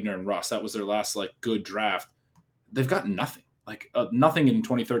got Wagner and Russ, that was their last like good draft. They've gotten nothing, like nothing in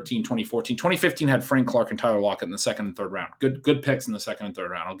 2013, 2014, 2015 had Frank Clark and Tyler Lockett in the second and third round. Good picks in the second and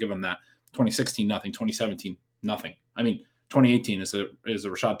third round. I'll give them that. 2016, nothing. 2017, nothing. I mean, 2018 is a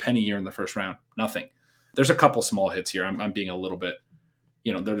Rashad Penny year in the first round. Nothing. There's a couple small hits here. I'm being a little bit,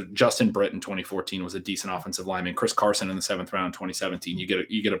 Justin Britt in 2014 was a decent offensive lineman. Chris Carson in the seventh round, 2017.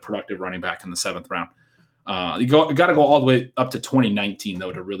 You get a productive running back in the seventh round. You got to go all the way up to 2019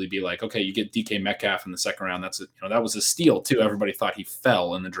 though to really be like, okay, you get DK Metcalf in the second round. That was a steal too. Everybody thought he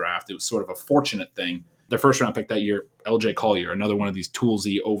fell in the draft. It was sort of a fortunate thing. Their first round pick that year, LJ Collier, another one of these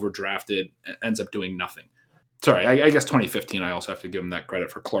toolsy overdrafted, ends up doing nothing. Sorry, I guess 2015, I also have to give him that credit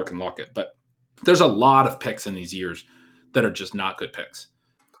for Clark and Lockett. But there's a lot of picks in these years that are just not good picks.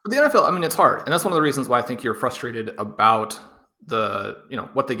 The NFL, I mean, it's hard. And that's one of the reasons why I think you're frustrated about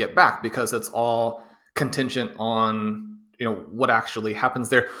what they get back, because it's all contingent on, what actually happens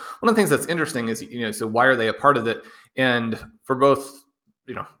there. One of the things that's interesting is, so why are they a part of it? And for both,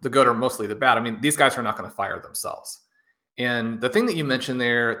 the good or mostly the bad, I mean, these guys are not going to fire themselves. And the thing that you mentioned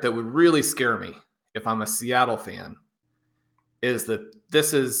there that would really scare me if I'm a Seattle fan is that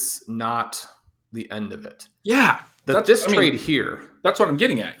this is not the end of it. Yeah. This trade here. That's what I'm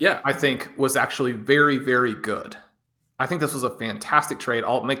getting at. Yeah. I think was actually very, very good. I think this was a fantastic trade.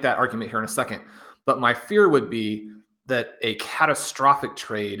 I'll make that argument here in a second. But my fear would be that a catastrophic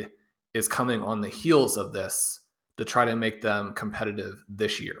trade is coming on the heels of this to try to make them competitive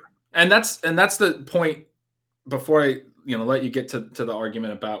this year. And that's the point before I let you get to the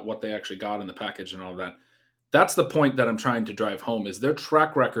argument about what they actually got in the package and all of that. That's the point that I'm trying to drive home is their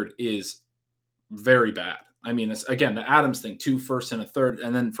track record is very bad. I mean, it's, again, the Adams thing, 2 firsts and a third.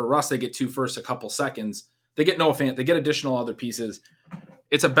 And then for Russ, they get 2 firsts, a couple seconds. They get Noah Fant. They get additional other pieces.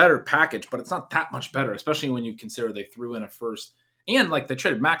 It's a better package, but it's not that much better, especially when you consider they threw in a first. And like they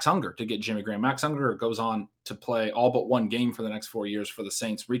traded Max Unger to get Jimmy Graham. Max Unger goes on to play all but one game for the next 4 years for the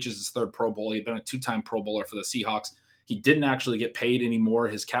Saints, reaches his third Pro Bowl. He'd been a 2-time Pro Bowler for the Seahawks. He didn't actually get paid anymore.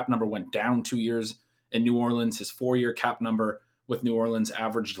 His cap number went down 2 years in New Orleans. His 4-year cap number with New Orleans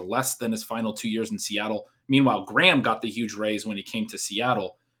averaged less than his final 2 years in Seattle. Meanwhile, Graham got the huge raise when he came to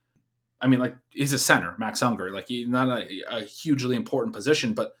Seattle. I mean, like, he's a center, Max Unger. Like, he's not a hugely important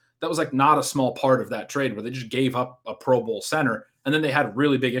position, but that was like not a small part of that trade where they just gave up a Pro Bowl center. And then they had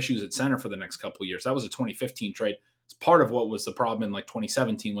really big issues at center for the next couple of years. That was a 2015 trade. It's part of what was the problem in like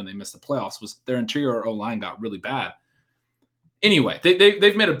 2017 when they missed the playoffs was their interior O-line got really bad. Anyway,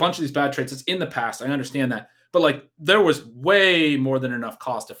 they've made a bunch of these bad trades. It's in the past. I understand that. But like there was way more than enough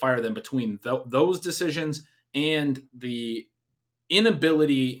cost to fire them between those decisions and the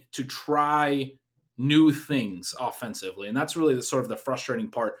inability to try new things offensively. And that's really the sort of the frustrating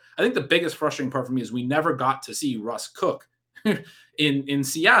part. I think the biggest frustrating part for me is we never got to see Russ cook in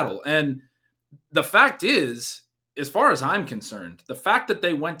Seattle. And the fact is, as far as I'm concerned, the fact that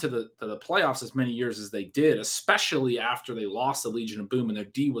they went to the playoffs as many years as they did, especially after they lost the Legion of Boom and their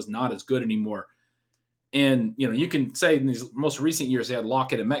D was not as good anymore. And, you can say in these most recent years, they had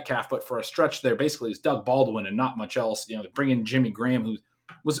Lockett and Metcalf, but for a stretch there, basically it's Doug Baldwin and not much else. They bring in Jimmy Graham, who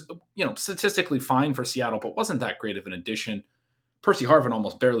was, statistically fine for Seattle, but wasn't that great of an addition. Percy Harvin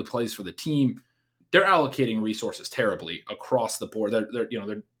almost barely plays for the team. They're allocating resources terribly across the board.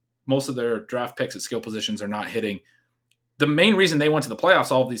 They're most of their draft picks at skill positions are not hitting. The main reason they went to the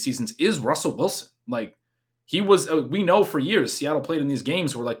playoffs all of these seasons is Russell Wilson. Like he was, we know for years, Seattle played in these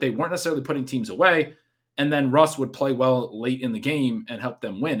games where like they weren't necessarily putting teams away. And then Russ would play well late in the game and help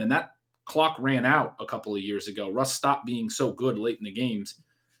them win. And that clock ran out a couple of years ago. Russ stopped being so good late in the games,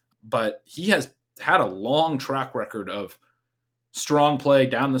 but he has had a long track record of strong play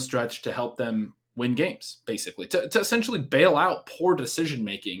down the stretch to help them win games, basically, to essentially bail out poor decision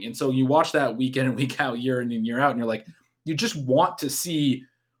making. And so you watch that week in and week out, year in and year out, and you're like, you just want to see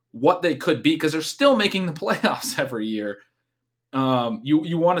what they could be because they're still making the playoffs every year.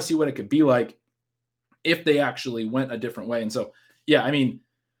 You want to see what it could be like if they actually went a different way. And so, yeah, I mean,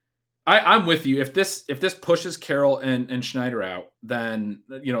 I'm with you. If this pushes Carroll and Schneider out, then,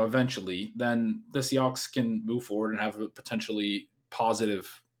 eventually, then the Seahawks can move forward and have a potentially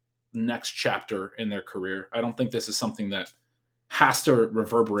positive next chapter in their career. I don't think this is something that has to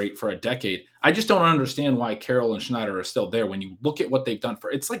reverberate for a decade. I just don't understand why Carroll and Schneider are still there when you look at what they've done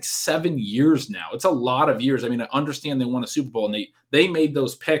it's like 7 years now. It's a lot of years. I mean, I understand they won a Super Bowl and they made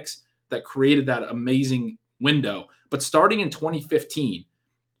those picks that created that amazing window. But starting in 2015,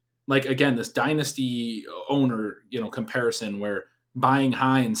 like, again, this dynasty owner, comparison where buying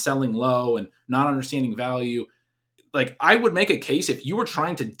high and selling low and not understanding value. Like, I would make a case if you were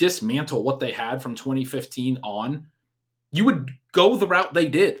trying to dismantle what they had from 2015 on, you would go the route they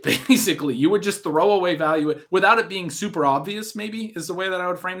did, basically. You would just throw away value without it being super obvious, maybe, is the way that I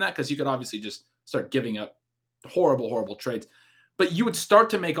would frame that, because you could obviously just start giving up horrible, horrible trades. But you would start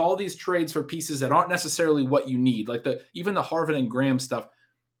to make all these trades for pieces that aren't necessarily what you need. Like even the Harvin and Graham stuff,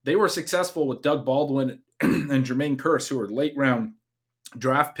 they were successful with Doug Baldwin and Jermaine Kearse, who were late round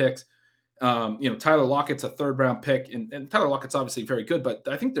draft picks. Tyler Lockett's a third round pick, and Tyler Lockett's obviously very good, but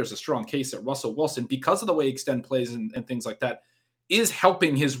I think there's a strong case that Russell Wilson, because of the way extend plays and things like that, is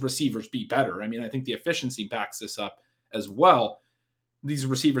helping his receivers be better. I mean, I think the efficiency backs this up as well. These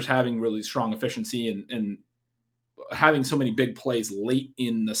receivers having really strong efficiency and having so many big plays late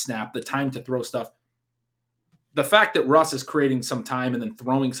in the snap, the time to throw stuff. The fact that Russ is creating some time and then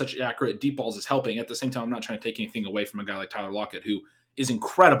throwing such accurate deep balls is helping. At the same time, I'm not trying to take anything away from a guy like Tyler Lockett, who is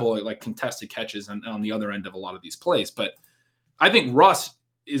incredible at like contested catches on the other end of a lot of these plays. But I think Russ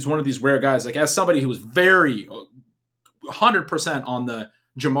is one of these rare guys, like as somebody who was very 100% on the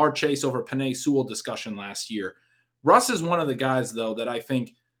Jamar Chase over Penei Sewell discussion last year. Russ is one of the guys, though, that I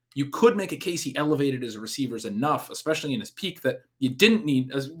think you could make a case he elevated his receivers enough, especially in his peak, that you didn't need,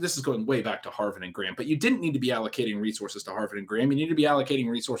 this is going way back to Harvin and Graham, but you didn't need to be allocating resources to Harvin and Graham. You need to be allocating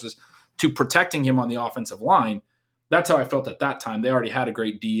resources to protecting him on the offensive line. That's how I felt at that time. They already had a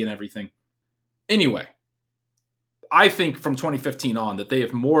great D and everything. Anyway, I think from 2015 on that they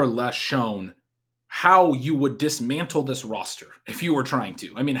have more or less shown how you would dismantle this roster if you were trying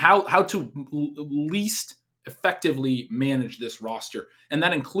to. I mean, how to least effectively manage this roster. And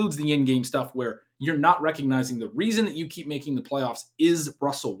that includes the in-game stuff where you're not recognizing the reason that you keep making the playoffs is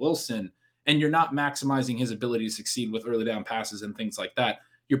Russell Wilson, and you're not maximizing his ability to succeed with early down passes and things like that.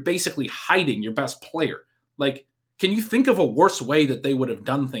 You're basically hiding your best player. Like, can you think of a worse way that they would have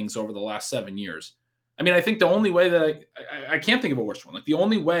done things over the last 7 years? I mean, I think the only way that I can't think of a worse one. Like, the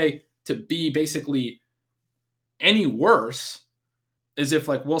only way to be basically any worse is if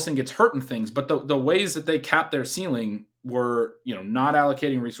like Wilson gets hurt in things, but the ways that they capped their ceiling were, not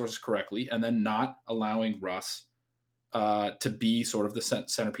allocating resources correctly and then not allowing Russ to be sort of the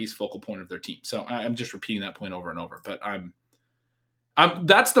centerpiece focal point of their team. So I'm just repeating that point over and over, but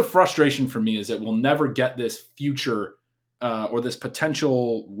that's the frustration for me, is that we'll never get this future or this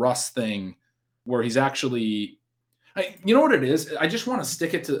potential Russ thing where he's actually, you know what it is? I just want to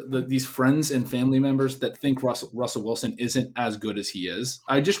stick it to these friends and family members that think Russell Wilson isn't as good as he is.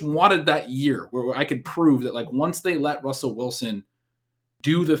 I just wanted that year where I could prove that, like, once they let Russell Wilson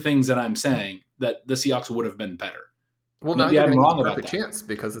do the things that I'm saying, that the Seahawks would have been better. Well, maybe I'm wrong about that. Chance,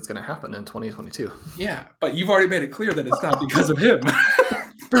 because it's going to happen in 2022. Yeah, but you've already made it clear that it's not because of him.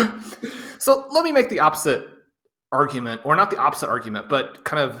 So let me make the opposite argument, or not the opposite argument, but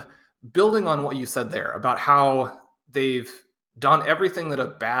kind of building on what you said there about how they've done everything that a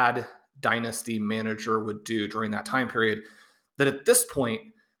bad dynasty manager would do during that time period, that at this point,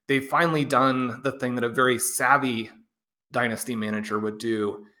 they've finally done the thing that a very savvy dynasty manager would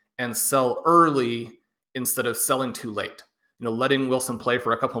do and sell early instead of selling too late. Letting Wilson play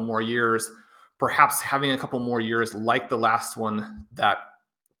for a couple more years, perhaps having a couple more years like the last one that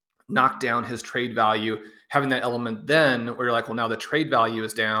knocked down his trade value, having that element then where you're like, well, now the trade value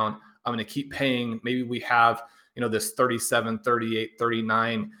is down. I'm going to keep paying. Maybe we have, this 37, 38,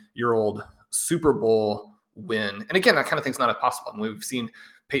 39-year-old Super Bowl win. And again, that kind of thing's not possible. And we've seen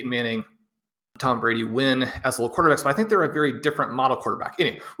Peyton Manning, Tom Brady win as little quarterbacks, but I think they're a very different model quarterback.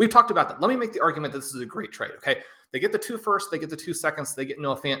 Anyway, we've talked about that. Let me make the argument that this is a great trade, okay? They get the 2 firsts, they get the 2 seconds, they get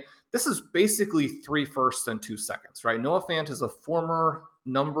Noah Fant. This is basically 3 firsts and 2 seconds, right? Noah Fant is a former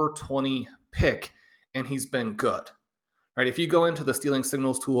number 20 pick, and he's been good. Right? If you go into the Stealing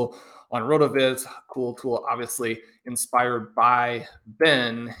Signals tool on RotoViz, cool tool, obviously inspired by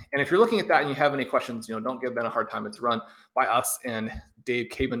Ben. And if you're looking at that and you have any questions, don't give Ben a hard time. It's run by us, and Dave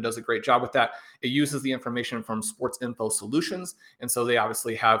Caban does a great job with that. It uses the information from Sports Info Solutions, and so they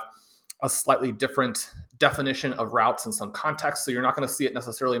obviously have a slightly different definition of routes in some context. So you're not going to see it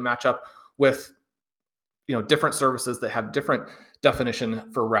necessarily match up with different services that have different definition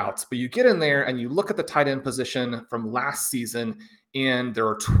for routes. But you get in there and you look at the tight end position from last season, and there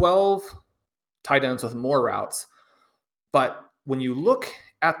are 12 tight ends with more routes. But when you look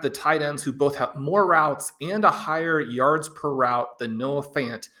at the tight ends who both have more routes and a higher yards per route than Noah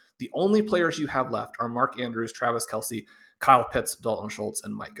Fant, the only players you have left are Mark Andrews, Travis Kelce, Kyle Pitts, Dalton Schultz,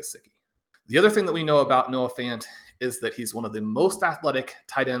 and Mike Gesicki. The other thing that we know about Noah Fant is that he's one of the most athletic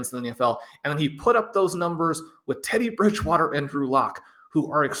tight ends in the NFL. And then he put up those numbers with Teddy Bridgewater and Drew Lock,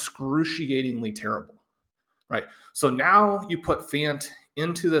 who are excruciatingly terrible, right? So now you put Fant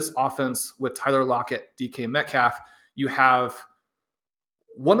into this offense with Tyler Lockett, DK Metcalf. You have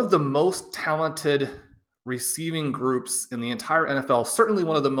one of the most talented receiving groups in the entire NFL, certainly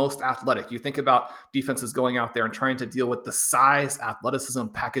one of the most athletic. You think about defenses going out there and trying to deal with the size, athleticism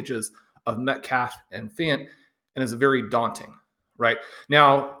packages of Metcalf and Fant, and it's very daunting, right?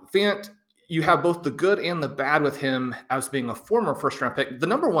 Now, Fant, you have both the good and the bad with him as being a former first-round pick. The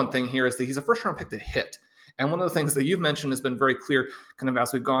number one thing here is that he's a first-round pick that hit. And one of the things that you've mentioned has been very clear kind of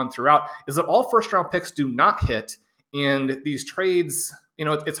as we've gone throughout is that all first-round picks do not hit. And these trades,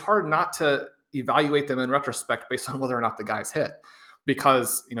 it's hard not to evaluate them in retrospect based on whether or not the guys hit.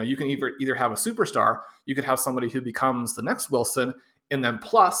 Because, you can either have a superstar, you could have somebody who becomes the next Wilson, and then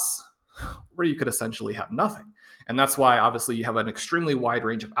plus, where you could essentially have nothing. And that's why, obviously, you have an extremely wide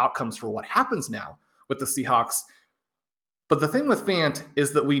range of outcomes for what happens now with the Seahawks. But the thing with Fant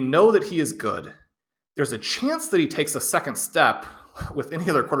is that we know that he is good. There's a chance that he takes a second step with any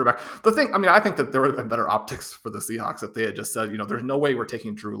other quarterback. I think that there would have been better optics for the Seahawks if they had just said, there's no way we're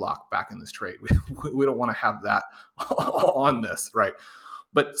taking Drew Lock back in this trade. We don't want to have that on this, right?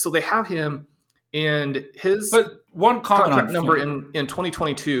 But so they have him, and his one contract number in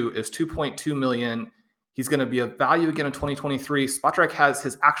 2022 is $2.2 million. He's going to be a value again in 2023. Spotrac has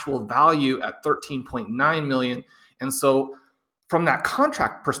his actual value at $13.9 million. And so from that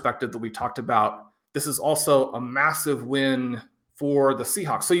contract perspective that we talked about, this is also a massive win for the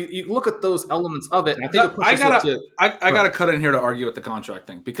Seahawks. So you look at those elements of it. And I gotta cut in here to argue with the contract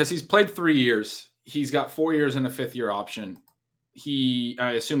thing, because he's played 3 years. He's got 4 years and a fifth-year option.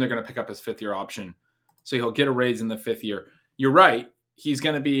 I assume they're going to pick up his fifth-year option, so he'll get a raise in the fifth year. You're right. He's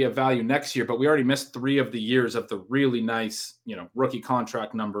going to be a value next year, but we already missed 3 of the years of the really nice, rookie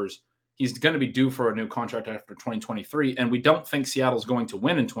contract numbers. He's going to be due for a new contract after 2023, and we don't think Seattle's going to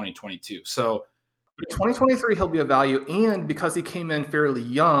win in 2022. So in 2023, he'll be a value, and because he came in fairly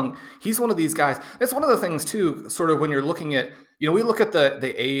young, he's one of these guys. It's one of the things, too, sort of when you're looking at, we look at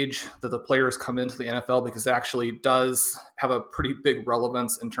the age that the players come into the NFL, because it actually does have a pretty big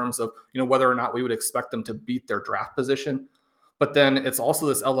relevance in terms of, whether or not we would expect them to beat their draft position. But then it's also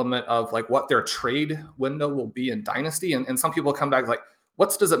this element of like what their trade window will be in Dynasty. And some people come back like,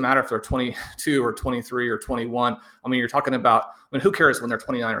 what does it matter if they're 22 or 23 or 21? You're talking about, who cares when they're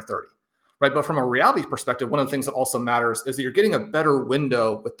 29 or 30, right? But from a reality perspective, one of the things that also matters is that you're getting a better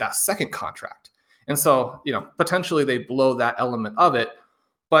window with that second contract. And so, potentially they blow that element of it.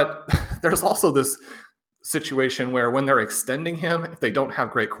 But there's also this situation where when they're extending him, if they don't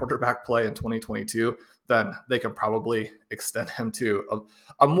have great quarterback play in 2022, then they can probably extend him to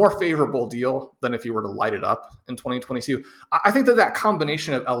a more favorable deal than if you were to light it up in 2022. I think that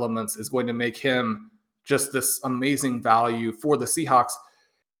combination of elements is going to make him just this amazing value for the Seahawks.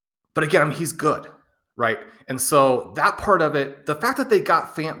 But again, he's good, right? And so that part of it, the fact that they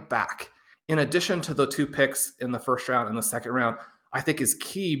got Fant back, in addition to the 2 picks in the first round and the second round, I think is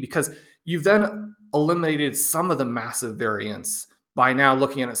key, because you've then eliminated some of the massive variance by now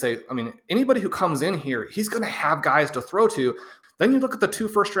looking at it and say, anybody who comes in here, he's going to have guys to throw to. Then you look at the 2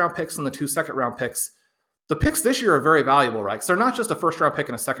 first-round picks and the 2 second-round picks. The picks this year are very valuable, right? So they're not just a first-round pick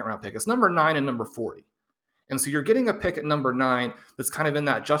and a second-round pick. It's number 9 and number 40. And so you're getting a pick at number 9 that's kind of in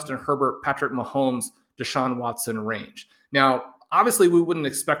that Justin Herbert, Patrick Mahomes, Deshaun Watson range. Now, obviously, we wouldn't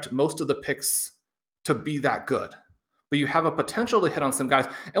expect most of the picks to be that good, but you have a potential to hit on some guys.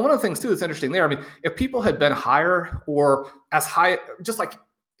 And one of the things, too, that's interesting there, if people had been higher or as high, just like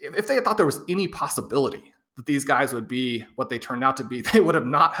if they had thought there was any possibility that these guys would be what they turned out to be, they would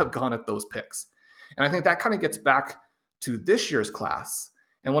not have gone at those picks. And I think that kind of gets back to this year's class,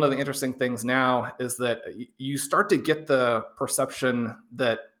 And one of the interesting things now is that you start to get the perception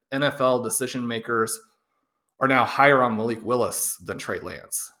that NFL decision makers are now higher on Malik Willis than Trey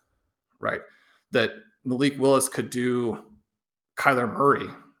Lance, right? That Malik Willis could do Kyler Murray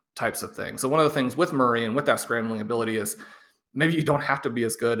types of things. So one of the things with Murray and with that scrambling ability is maybe you don't have to be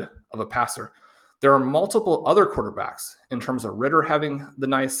as good of a passer. There are multiple other quarterbacks in terms of Ritter having the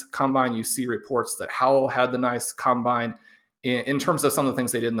nice combine. You see reports that Howell had the nice combine in terms of some of the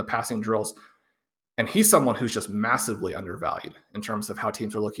things they did in the passing drills. And he's someone who's just massively undervalued in terms of how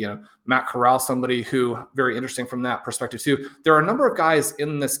teams are looking at him. Matt Corral, somebody who very interesting from that perspective too. There are a number of guys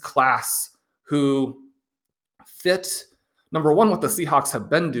in this class who fit, number one, what the Seahawks have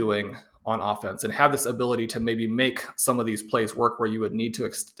been doing on offense and have this ability to maybe make some of these plays work where you would need to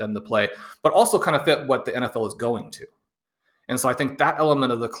extend the play, but also kind of fit what the NFL is going to. And so I think that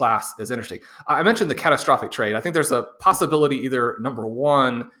element of the class is interesting. I mentioned the catastrophic trade. I think there's a possibility either, number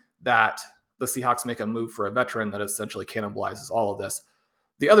one, that the Seahawks make a move for a veteran that essentially cannibalizes all of this.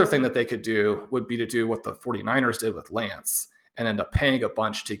 The other thing that they could do would be to do what the 49ers did with Lance and end up paying a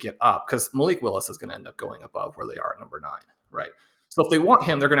bunch to get up, because Malik Willis is going to end up going above where they are at number 9, right? So if they want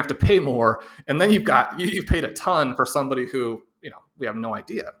him, they're going to have to pay more. And then you've paid a ton for somebody who, we have no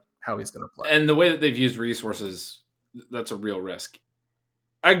idea how he's going to play. And the way that they've used resources, that's a real risk.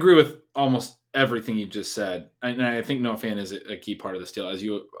 I agree with almost everything you just said. And I think Noah Fant is a key part of this deal as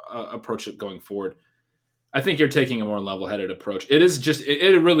you approach it going forward. I think you're taking a more level-headed approach. It is just,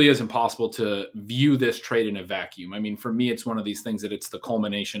 it really is impossible to view this trade in a vacuum. I mean, for me, it's one of these things that it's the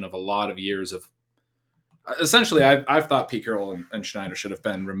culmination of a lot of years of, essentially, I've thought Pete Carroll and Schneider should have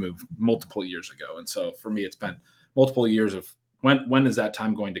been removed multiple years ago. And so for me, it's been multiple years of when is that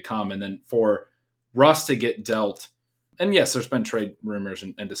time going to come? And then for Russ to get dealt, and yes, there's been trade rumors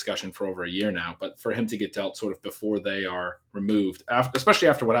and discussion for over a year now, but for him to get dealt sort of before they are removed, especially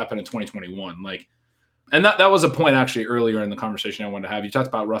after what happened in 2021, and that was a point actually earlier in the conversation I wanted to have. You talked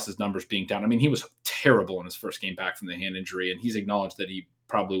about Russ's numbers being down. I mean, he was terrible in his first game back from the hand injury, and he's acknowledged that he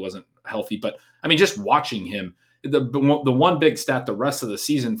probably wasn't healthy. But I mean, just watching him, the one big stat the rest of the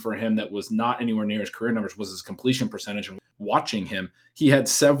season for him that was not anywhere near his career numbers was his completion percentage. And watching him, he had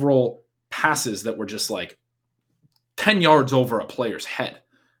several passes that were just like 10 yards over a player's head.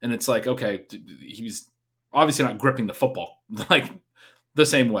 And it's like, okay, he's obviously not gripping the football like the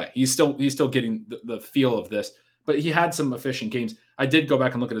same way. He's still getting the feel of this, but he had some efficient games. I did go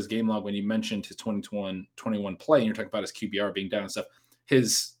back and look at his game log when you mentioned his 2021 play, and you're talking about his QBR being down and stuff.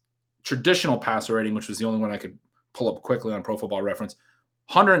 His traditional passer rating, which was the only one I could pull up quickly on Pro Football Reference,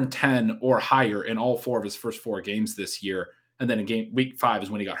 110 or higher in all 4 of his first 4 games this year. And then in week 5 is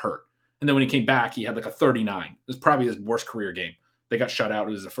when he got hurt. And then when he came back, he had like a 39. It was probably his worst career game. They got shut out.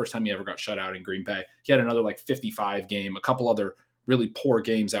 It was the first time he ever got shut out in Green Bay. He had another like 55 game, a couple other really poor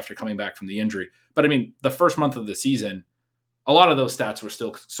games after coming back from the injury. But I mean, the first month of the season, a lot of those stats were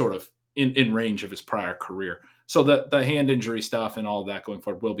still sort of in range of his prior career. So the hand injury stuff and all of that going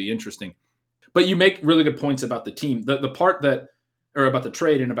forward will be interesting. But you make really good points about the team. The part that, or about the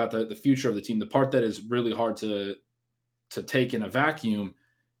trade and about the future of the team, the part that is really hard to take in a vacuum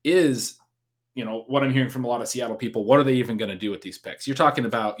is, what I'm hearing from a lot of Seattle people. What are they even going to do with these picks? You're talking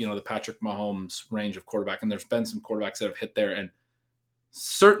about, the Patrick Mahomes range of quarterback, and there's been some quarterbacks that have hit there, and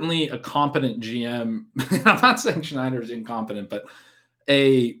certainly a competent GM. I'm not saying Schneider is incompetent, but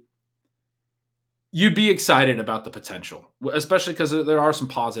you'd be excited about the potential, especially because there are some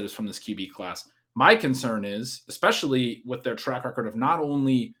positives from this QB class. My concern is, especially with their track record of not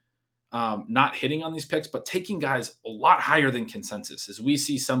only not hitting on these picks, but taking guys a lot higher than consensus, as we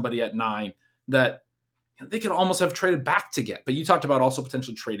see somebody at 9 that they could almost have traded back to get. But you talked about also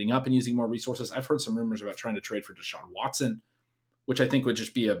potentially trading up and using more resources. I've heard some rumors about trying to trade for Deshaun Watson, which I think would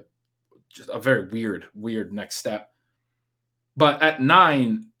just be a very weird next step. But at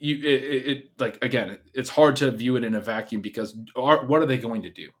 9, it's hard to view it in a vacuum because what are they going to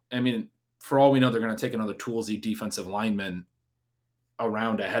do? I mean, for all we know, they're going to take another toolsy defensive lineman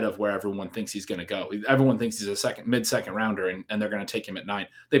around ahead of where everyone thinks he's going to go. Everyone thinks he's a mid-second rounder, and they're going to take him at 9.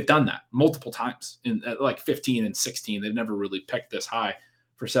 They've done that multiple times in like 15 and 16. They've never really picked this high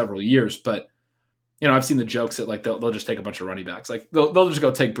for several years. But, I've seen the jokes that like they'll just take a bunch of running backs. Like they'll just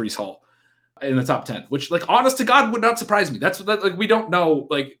go take Breece Hall in the top 10, which like honest to God would not surprise me. Like we don't know.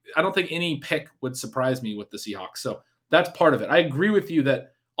 Like I don't think any pick would surprise me with the Seahawks. So that's part of it. I agree with you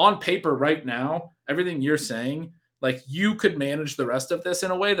that on paper right now, everything you're saying, like you could manage the rest of this in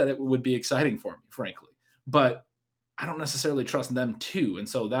a way that it would be exciting for me, frankly. But I don't necessarily trust them too. And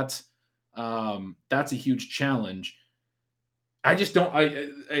so that's a huge challenge. I just don't,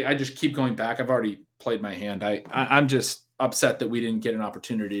 I just keep going back. I've already played my hand. upset that we didn't get an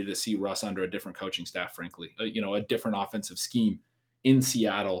opportunity to see Russ under a different coaching staff, frankly, a different offensive scheme in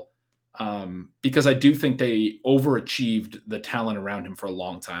Seattle. Because I do think they overachieved the talent around him for a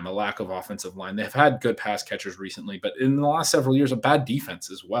long time, a lack of offensive line. They've had good pass catchers recently, but in the last several years, a bad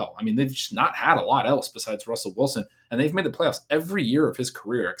defense as well. I mean, they've just not had a lot else besides Russell Wilson, and they've made the playoffs every year of his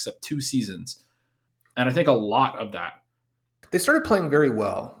career except 2 seasons. And I think a lot of that. They started playing very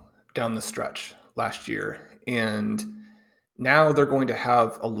well down the stretch last year, and now they're going to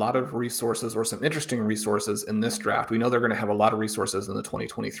have a lot of resources, or some interesting resources, in this draft. We know they're going to have a lot of resources in the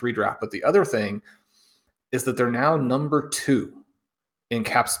 2023 draft. But the other thing is that they're now number 2 in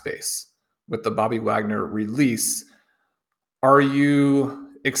cap space with the Bobby Wagner release. Are you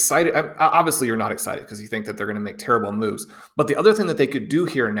excited? Obviously, you're not excited because you think that they're going to make terrible moves. But the other thing that they could do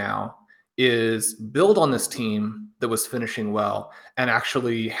here now is build on this team that was finishing well and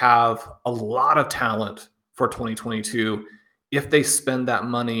actually have a lot of talent for 2022 if they spend that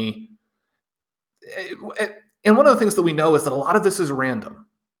money. And one of the things that we know is that a lot of this is random,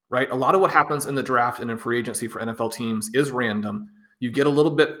 right? A lot of what happens in the draft and in free agency for NFL teams is random. You get a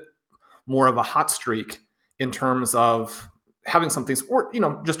little bit more of a hot streak in terms of having something, or,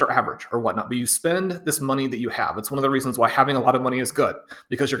 just our average or whatnot, but you spend this money that you have. It's one of the reasons why having a lot of money is good,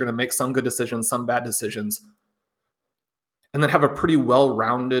 because you're going to make some good decisions, some bad decisions, and then have a pretty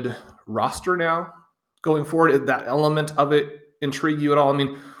well-rounded roster now going forward. Did that element of it intrigue you at all? I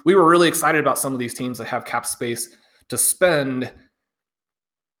mean, we were really excited about some of these teams that have cap space to spend,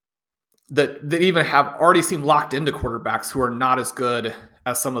 that even have already seemed locked into quarterbacks who are not as good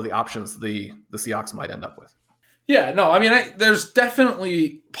as some of the options the Seahawks might end up with. Yeah, no, I mean, there's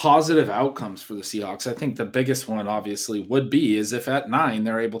definitely positive outcomes for the Seahawks. I think the biggest one, obviously, would be is if at 9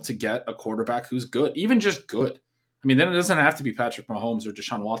 they're able to get a quarterback who's good, even just good. I mean, then it doesn't have to be Patrick Mahomes or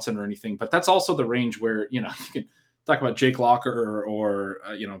Deshaun Watson or anything, but that's also the range where, you can talk about Jake Locker or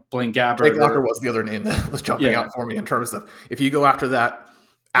Blaine Gabbert. Jake Locker was the other name that was jumping out for me in terms of, if you go after that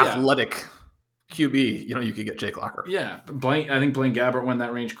athletic QB, you could get Jake Locker. Yeah, I think Blaine Gabbert went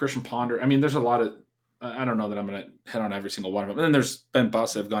that range. Christian Ponder. I mean, there's a lot of, I don't know that I'm going to hit on every single one of them. And then there's Ben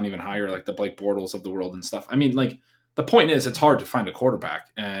Buss have gone even higher, like the Blake Bortles of the world and stuff. I mean, like, the point is it's hard to find a quarterback.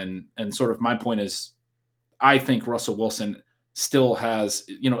 And sort of my point is, I think Russell Wilson still has,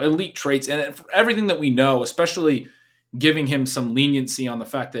 elite traits, and everything that we know, especially giving him some leniency on the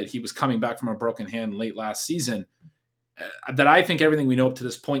fact that he was coming back from a broken hand late last season, that I think everything we know up to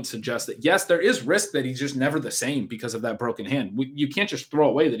this point suggests that, yes, there is risk that he's just never the same because of that broken hand. You can't just throw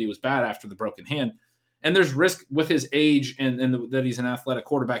away that he was bad after the broken hand. And there's risk with his age and that he's an athletic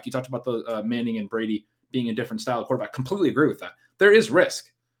quarterback. You talked about the Manning and Brady being a different style of quarterback. Completely agree with that. There is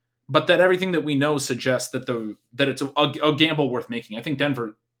risk, but that everything that we know suggests that it's a gamble worth making. I think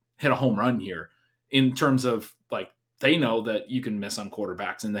Denver hit a home run here in terms of, like, they know that you can miss on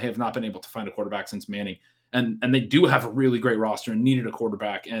quarterbacks, and they have not been able to find a quarterback since Manning. And they do have a really great roster and needed a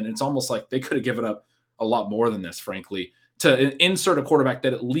quarterback. And it's almost like they could have given up a lot more than this, frankly, to insert a quarterback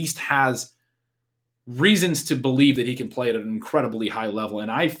that at least has reasons to believe that he can play at an incredibly high level. And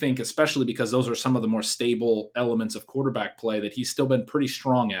I think, especially because those are some of the more stable elements of quarterback play that he's still been pretty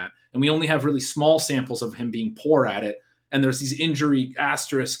strong at. And we only have really small samples of him being poor at it. And there's these injury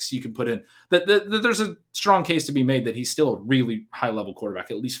asterisks you can put in that there's a strong case to be made that he's still a really high level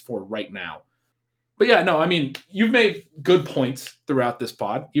quarterback, at least for right now. But yeah, no, I mean, you've made good points throughout this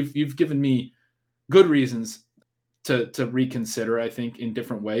pod. You've given me good reasons to reconsider, I think, in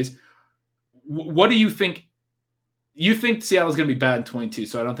different ways. What do you think? You think Seattle's going to be bad in 22,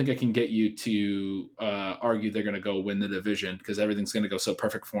 so I don't think I can get you to argue they're going to go win the division because everything's going to go so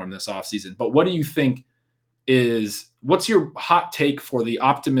perfect for them this offseason. But what do you think what's your hot take for the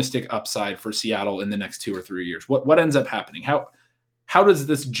optimistic upside for Seattle in the next 2 or 3 years? What ends up happening? How does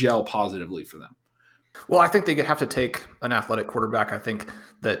this gel positively for them? Well, I think they have to take an athletic quarterback. I think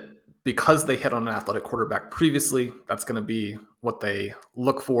that because they hit on an athletic quarterback previously, that's going to be what they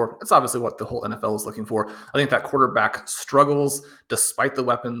look for. It's obviously what the whole NFL is looking for. I think that quarterback struggles despite the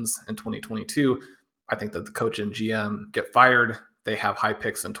weapons in 2022. I think that the coach and GM get fired. They have high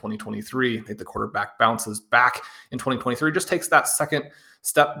picks in 2023. I think the quarterback bounces back in 2023. Just takes that second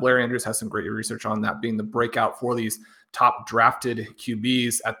step. Larry Andrews has some great research on that being the breakout for these top drafted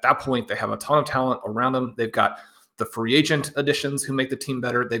QBs. At that point, they have a ton of talent around them. They've got the free agent additions who make the team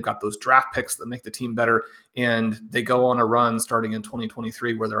better. They've got those draft picks that make the team better. And they go on a run starting in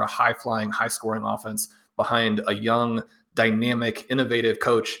 2023 where they're a high-flying, high-scoring offense behind a young, dynamic, innovative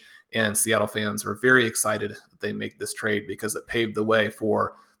coach. And Seattle fans are very excited that they make this trade because it paved the way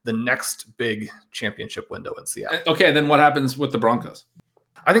for the next big championship window in Seattle. Okay, then what happens with the Broncos?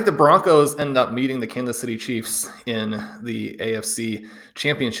 I think the Broncos end up meeting the Kansas City Chiefs in the AFC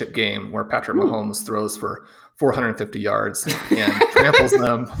Championship game where Patrick Mahomes throws for 450 yards and tramples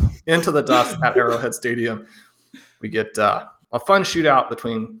them into the dust at Arrowhead Stadium. We get a fun shootout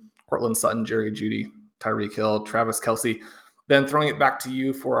between Courtland Sutton, Jerry Jeudy, Tyreek Hill, Travis Kelce. Ben, throwing it back to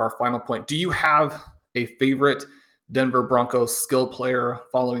you for our final point. Do you have a favorite Denver Broncos skill player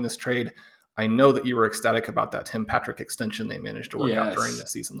following this trade? I know that you were ecstatic about that Tim Patrick extension they managed to work out during the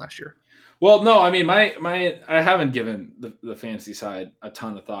season last year. Well, no, I mean, I haven't given the fantasy side a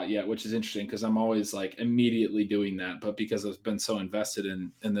ton of thought yet, which is interesting because I'm always like immediately doing that. But because I've been so invested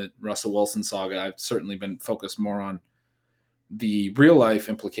in the Russell Wilson saga, I've certainly been focused more on the real life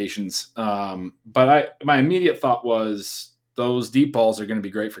implications. But my immediate thought was those deep balls are going to be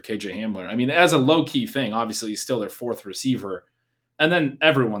great for KJ Hamler. I mean, as a low key thing, obviously he's still their fourth receiver. And then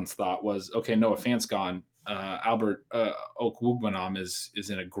everyone's thought was, okay, Noah Fant's gone. Albert Okwuegbunam is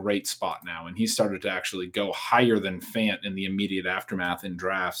in a great spot now, and he started to actually go higher than Fant in the immediate aftermath in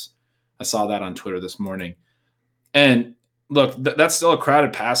drafts. I saw that on Twitter this morning. And look, that's still a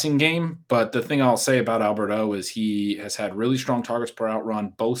crowded passing game, but the thing I'll say about Albert O is he has had really strong targets per out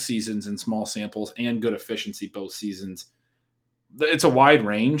run both seasons in small samples and good efficiency both seasons. It's a wide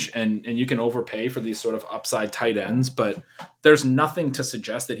range, and you can overpay for these sort of upside tight ends, but there's nothing to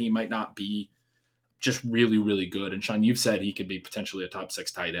suggest that he might not be just really, really good. And Sean, you've said he could be potentially a top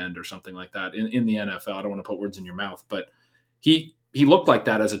 6 tight end or something like that in the NFL. I don't want to put words in your mouth, but he looked like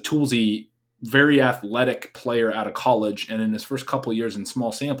that as a toolsy, very athletic player out of college. And in his first couple of years in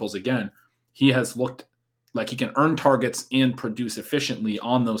small samples, again, he has looked like he can earn targets and produce efficiently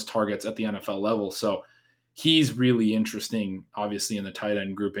on those targets at the NFL level. So he's really interesting, obviously, in the tight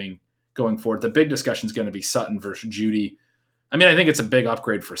end grouping going forward. The big discussion is going to be Sutton versus Jeudy. I mean, I think it's a big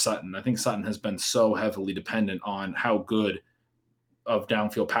upgrade for Sutton. I think Sutton has been so heavily dependent on how good of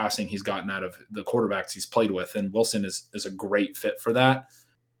downfield passing he's gotten out of the quarterbacks he's played with, and Wilson is a great fit for that.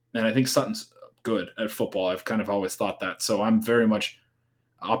 And I think Sutton's good at football. I've kind of always thought that. So I'm very much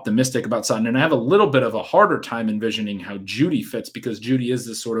optimistic about Sutton. And I have a little bit of a harder time envisioning how Jeudy fits, because Jeudy is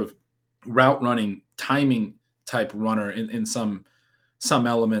this sort of route running, timing type runner in some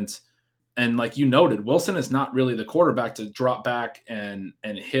elements. And like you noted, Wilson is not really the quarterback to drop back and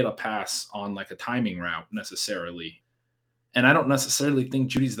hit a pass on like a timing route necessarily. And I don't necessarily think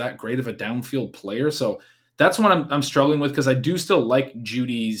Judy's that great of a downfield player. So that's what I'm struggling with, because I do still like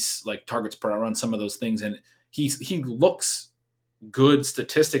Judy's like targets per run, some of those things. And he looks good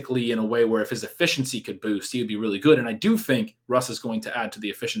statistically in a way where if his efficiency could boost, he would be really good. And I do think Russ is going to add to the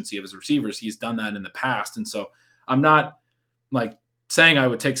efficiency of his receivers. He's done that in the past. And so I'm not like saying I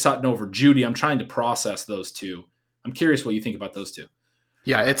would take Sutton over Jeudy. I'm trying to process those two. I'm curious what you think about those two.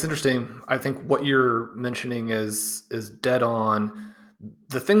 Yeah, it's interesting. I think what you're mentioning is dead on.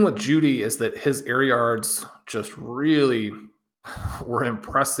 The thing with Jeudy is that his air yards just really were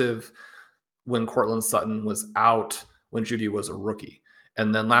impressive when Courtland Sutton was out, when Jeudy was a rookie.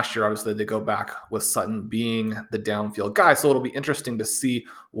 And then last year, obviously, they go back with Sutton being the downfield guy. So it'll be interesting to see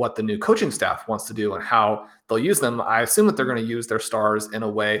what the new coaching staff wants to do and how they'll use them. I assume that they're going to use their stars in a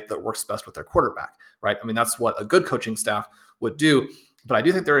way that works best with their quarterback, right? I mean, that's what a good coaching staff would do. But I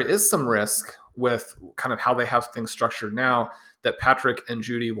do think there is some risk with kind of how they have things structured now, that Patrick and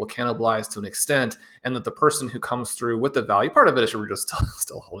Jeudy will cannibalize to an extent, and that the person who comes through with the value, part of it is we're just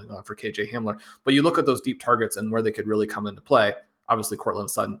still holding on for KJ Hamler. But you look at those deep targets and where they could really come into play. Obviously, Courtland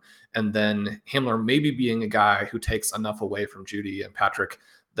Sutton, and then Hamler maybe being a guy who takes enough away from Jeudy and Patrick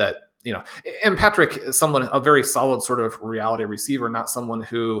that, you know, and Patrick is someone, a very solid sort of reality receiver, not someone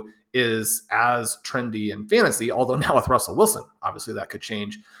who is as trendy in fantasy, although now with Russell Wilson, obviously that could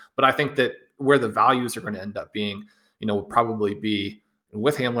change. But I think that where the values are going to end up being, you know, would probably be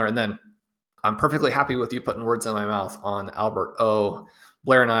with Hamler. And then I'm perfectly happy with you putting words in my mouth on Albert O.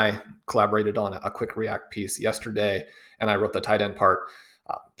 Blair and I collaborated on a quick React piece yesterday, and I wrote the tight end part.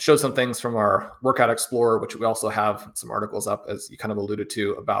 Showed some things from our Workout Explorer, which we also have some articles up, as you kind of alluded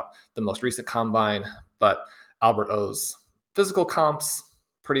to, about the most recent combine. But Albert O's physical comps,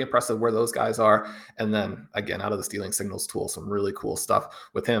 pretty impressive where those guys are. And then again, out of the Stealing Signals tool, some really cool stuff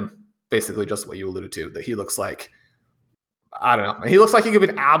with him. Basically just what you alluded to, that he looks like, I don't know, he looks like he could be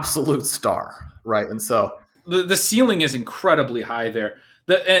an absolute star, right? And so the ceiling is incredibly high there.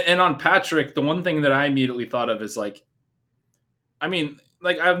 And on Patrick, the one thing that I immediately thought of is like, I mean,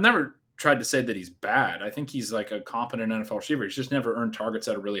 like, I've never tried to say that he's bad. I think he's like a competent NFL receiver. He's just never earned targets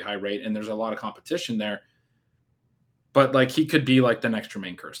at a really high rate, and there's a lot of competition there. But like, he could be like the next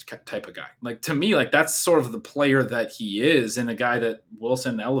Jermaine Kearse type of guy. Like, to me, like, that's sort of the player that he is, and a guy that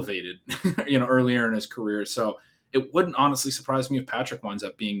Wilson elevated, you know, earlier in his career. So it wouldn't honestly surprise me if Patrick winds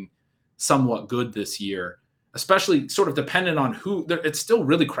up being somewhat good this year, especially sort of dependent on who. It's still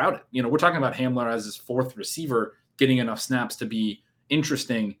really crowded. We're talking about Hamler as his fourth receiver, getting enough snaps to be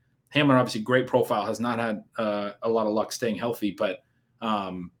interesting. Hamler, obviously, great profile, has not had a lot of luck staying healthy, but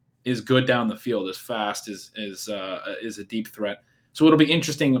is good down the field, is fast, is a deep threat. So it'll be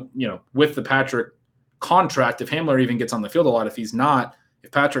interesting, with the Patrick contract, if Hamler even gets on the field a lot. If he's not,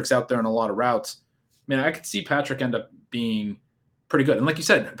 if Patrick's out there in a lot of routes, I could see Patrick end up being pretty good. And like you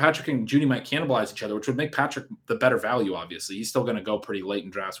said, Patrick and Jeudy might cannibalize each other, which would make Patrick the better value, obviously. He's still going to go pretty late in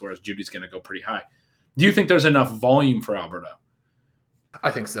drafts, whereas Judy's going to go pretty high. Do you think there's enough volume for Alberto? I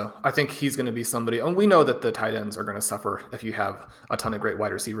think so. I think he's going to be somebody, and we know that the tight ends are going to suffer if you have a ton of great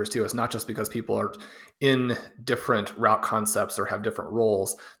wide receivers too. It's not just because people are in different route concepts or have different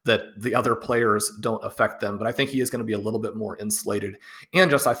roles that the other players don't affect them. But I think he is going to be a little bit more insulated.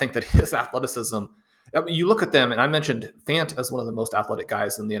 And I think that his athleticism, you look at them, and I mentioned Fant as one of the most athletic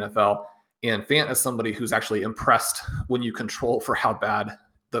guys in the NFL. And Fant is somebody who's actually impressed when you control for how bad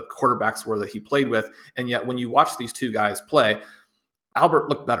the quarterbacks were that he played with. And yet when you watch these two guys play, Albert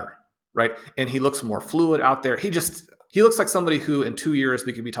looked better, right? And he looks more fluid out there. He looks like somebody who in 2 years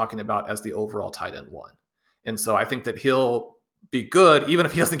we could be talking about as the overall tight end one. And so I think that he'll be good, even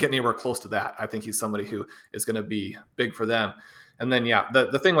if he doesn't get anywhere close to that. I think he's somebody who is going to be big for them. And then,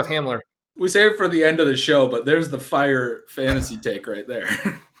 the thing with Hamler. We save it for the end of the show, but there's the fire fantasy take right there.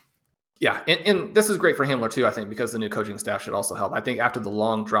 Yeah, and this is great for Hamler too, I think, because the new coaching staff should also help. I think after the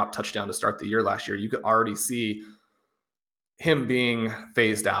long drop touchdown to start the year last year, you could already see him being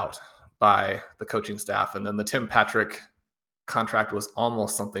phased out by the coaching staff. And then the Tim Patrick contract was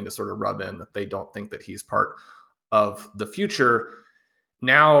almost something to sort of rub in that they don't think that he's part of the future.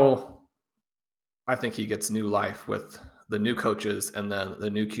 Now, I think he gets new life with the new coaches and then the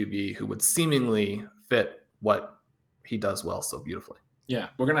new QB who would seemingly fit what he does well so beautifully. Yeah,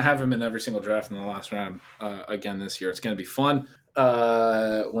 we're going to have him in every single draft in the last round again this year. It's going to be fun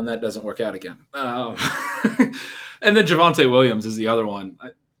when that doesn't work out again. And then Javonte Williams is the other one.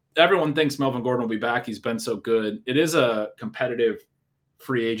 Everyone thinks Melvin Gordon will be back. He's been so good. It is a competitive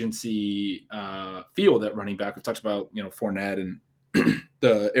free agency field at running back. We've talked about, Fournette and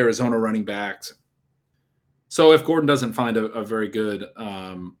the Arizona running backs. So if Gordon doesn't find a very good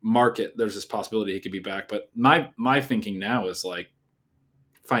market, there's this possibility he could be back. But my thinking now is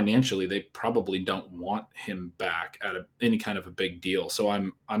financially, they probably don't want him back at any kind of a big deal. So I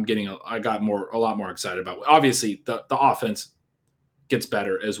got a lot more excited about it. Obviously the offense gets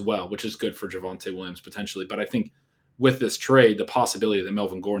better as well, which is good for Javonte Williams potentially. But I think with this trade, the possibility that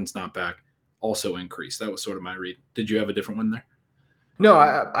Melvin Gordon's not back also increased. That was sort of my read. Did you have a different one there? No,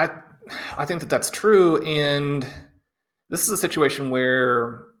 I think that that's true. And this is a situation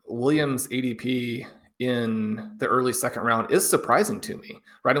where Williams' ADP in the early second round is surprising to me,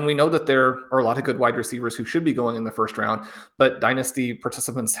 right? And we know that there are a lot of good wide receivers who should be going in the first round, but dynasty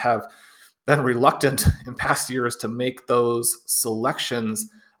participants have been reluctant in past years to make those selections.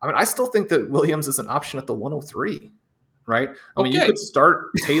 I still think that Williams is an option at the 103, right? You could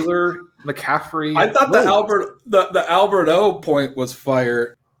start Taylor, McCaffrey. I thought the Alberto point was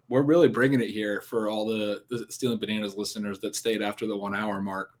fire. We're really bringing it here for all the Stealing Bananas listeners that stayed after the 1 hour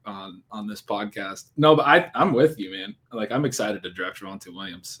mark on this podcast. No, but I'm with you, man. I'm excited to draft Javonte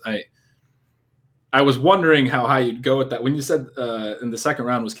Williams. I was wondering how high you'd go with that. When you said in the second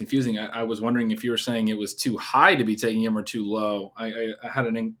round was confusing, I was wondering if you were saying it was too high to be taking him or too low. I had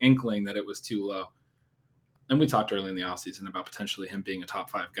an inkling that it was too low. And we talked early in the offseason about potentially him being a top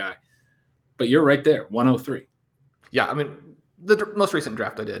 5 guy. But you're right there, 103. Yeah, the most recent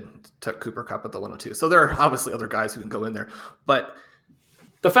draft I did took Cooper Kupp at the 102. So there are obviously other guys who can go in there. But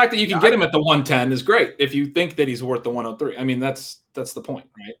the fact that you can get him at the 110 is great if you think that he's worth the 103. That's the point,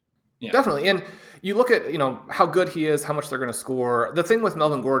 right? Yeah. Definitely. And you look at, how good he is, how much they're going to score. The thing with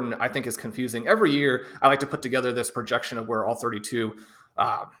Melvin Gordon, I think, is confusing. Every year, I like to put together this projection of where all 32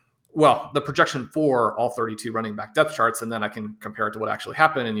 the projection for all 32 running back depth charts, and then I can compare it to what actually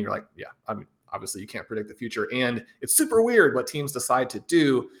happened. And you're like, obviously you can't predict the future. And it's super weird what teams decide to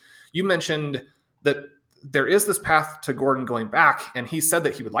do. You mentioned that there is this path to Gordon going back, and he said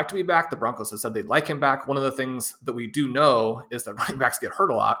that he would like to be back. The Broncos have said they'd like him back. One of the things that we do know is that running backs get hurt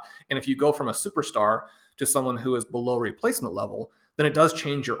a lot. And if you go from a superstar to someone who is below replacement level, then it does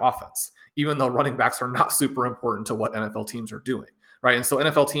change your offense, even though running backs are not super important to what NFL teams are doing. Right. And so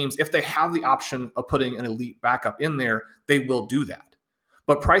NFL teams, if they have the option of putting an elite backup in there, they will do that.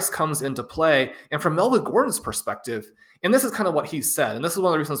 But price comes into play. And from Melvin Gordon's perspective, and this is kind of what he said, and this is one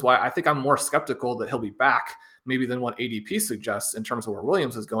of the reasons why I think I'm more skeptical that he'll be back, maybe than what ADP suggests in terms of where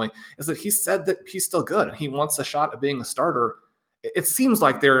Williams is going, is that he said that he's still good and he wants a shot at being a starter. It seems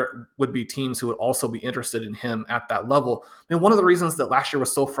like there would be teams who would also be interested in him at that level. I mean, one of the reasons that last year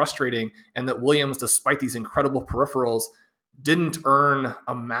was so frustrating and that Williams, despite these incredible peripherals, didn't earn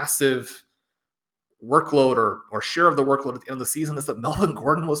a massive workload or share of the workload at the end of the season is that Melvin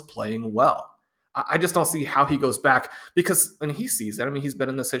Gordon was playing well. I just don't see how he goes back, because when he sees it, I mean, he's been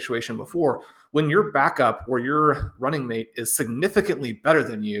in this situation before. When your backup or your running mate is significantly better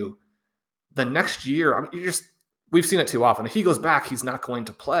than you, the next year, I mean, we've seen it too often. If he goes back, he's not going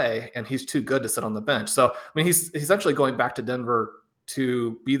to play, and he's too good to sit on the bench. So, I mean, he's essentially going back to Denver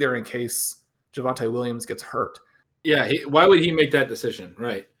to be there in case Javonte Williams gets hurt. Yeah, why would he make that decision?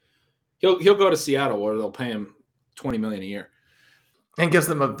 Right. He'll go to Seattle where they'll pay him $20 million a year. And gives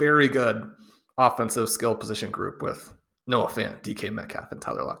them a very good offensive skill position group with Noah Fant, DK Metcalf, and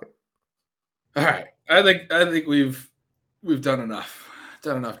Tyler Lockett. All right. I think we've done enough.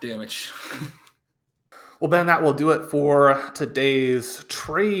 Done enough damage. Well, Ben, that will do it for today's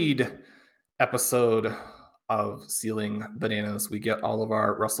trade episode of Stealing Bananas. We get all of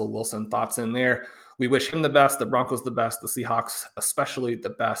our Russell Wilson thoughts in there. We wish him the best, the Broncos the best, the Seahawks especially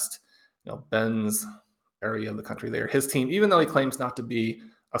the best. You know, Ben's area of the country there, his team, even though he claims not to be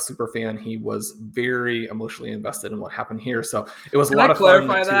a super fan, he was very emotionally invested in what happened here. So it was a lot of fun.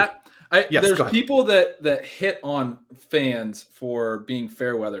 Can I clarify that? There's people that hit on fans for being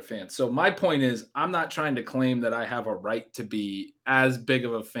fair weather fans. So my point is, I'm not trying to claim that I have a right to be as big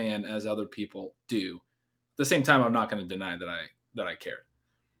of a fan as other people do. At the same time, I'm not going to deny that I care.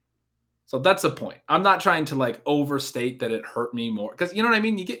 So that's the point. I'm not trying to like overstate that it hurt me more, because you know what I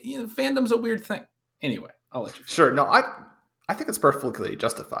mean. Fandom's a weird thing. Anyway, I'll let you. Sure. No, I think it's perfectly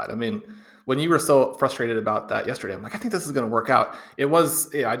justified. I mean, when you were so frustrated about that yesterday, I'm like, I think this is going to work out. It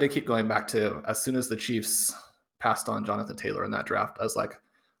was, I did keep going back to as soon as the Chiefs passed on Jonathan Taylor in that draft, I was like,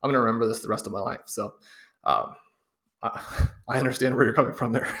 I'm going to remember this the rest of my life. So I understand where you're coming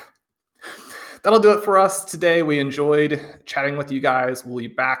from there. That'll do it for us today. We enjoyed chatting with you guys. We'll be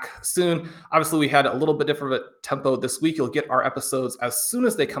back soon. Obviously, we had a little bit different of a tempo this week. You'll get our episodes as soon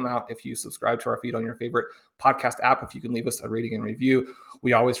as they come out if you subscribe to our feed on your favorite podcast app. If you can leave us a rating and review,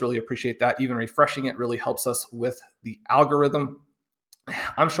 we always really appreciate that. Even refreshing it really helps us with the algorithm.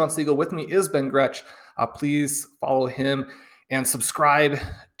 I'm Sean Siegel. With me is Ben Gretch. Please follow him and subscribe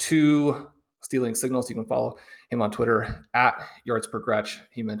to Stealing Signals. You can follow him on Twitter at YardsPerGretch.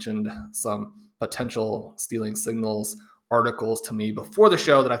 He mentioned some potential Stealing Signals articles to me before the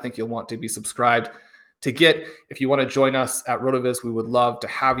show that I think you'll want to be subscribed to get. If you want to join us at RotoViz, we would love to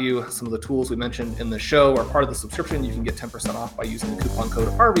have you. Some of the tools we mentioned in the show are part of the subscription. You can get 10% off by using the coupon code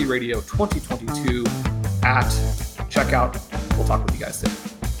RVRadio2022 at checkout. We'll talk with you guys soon.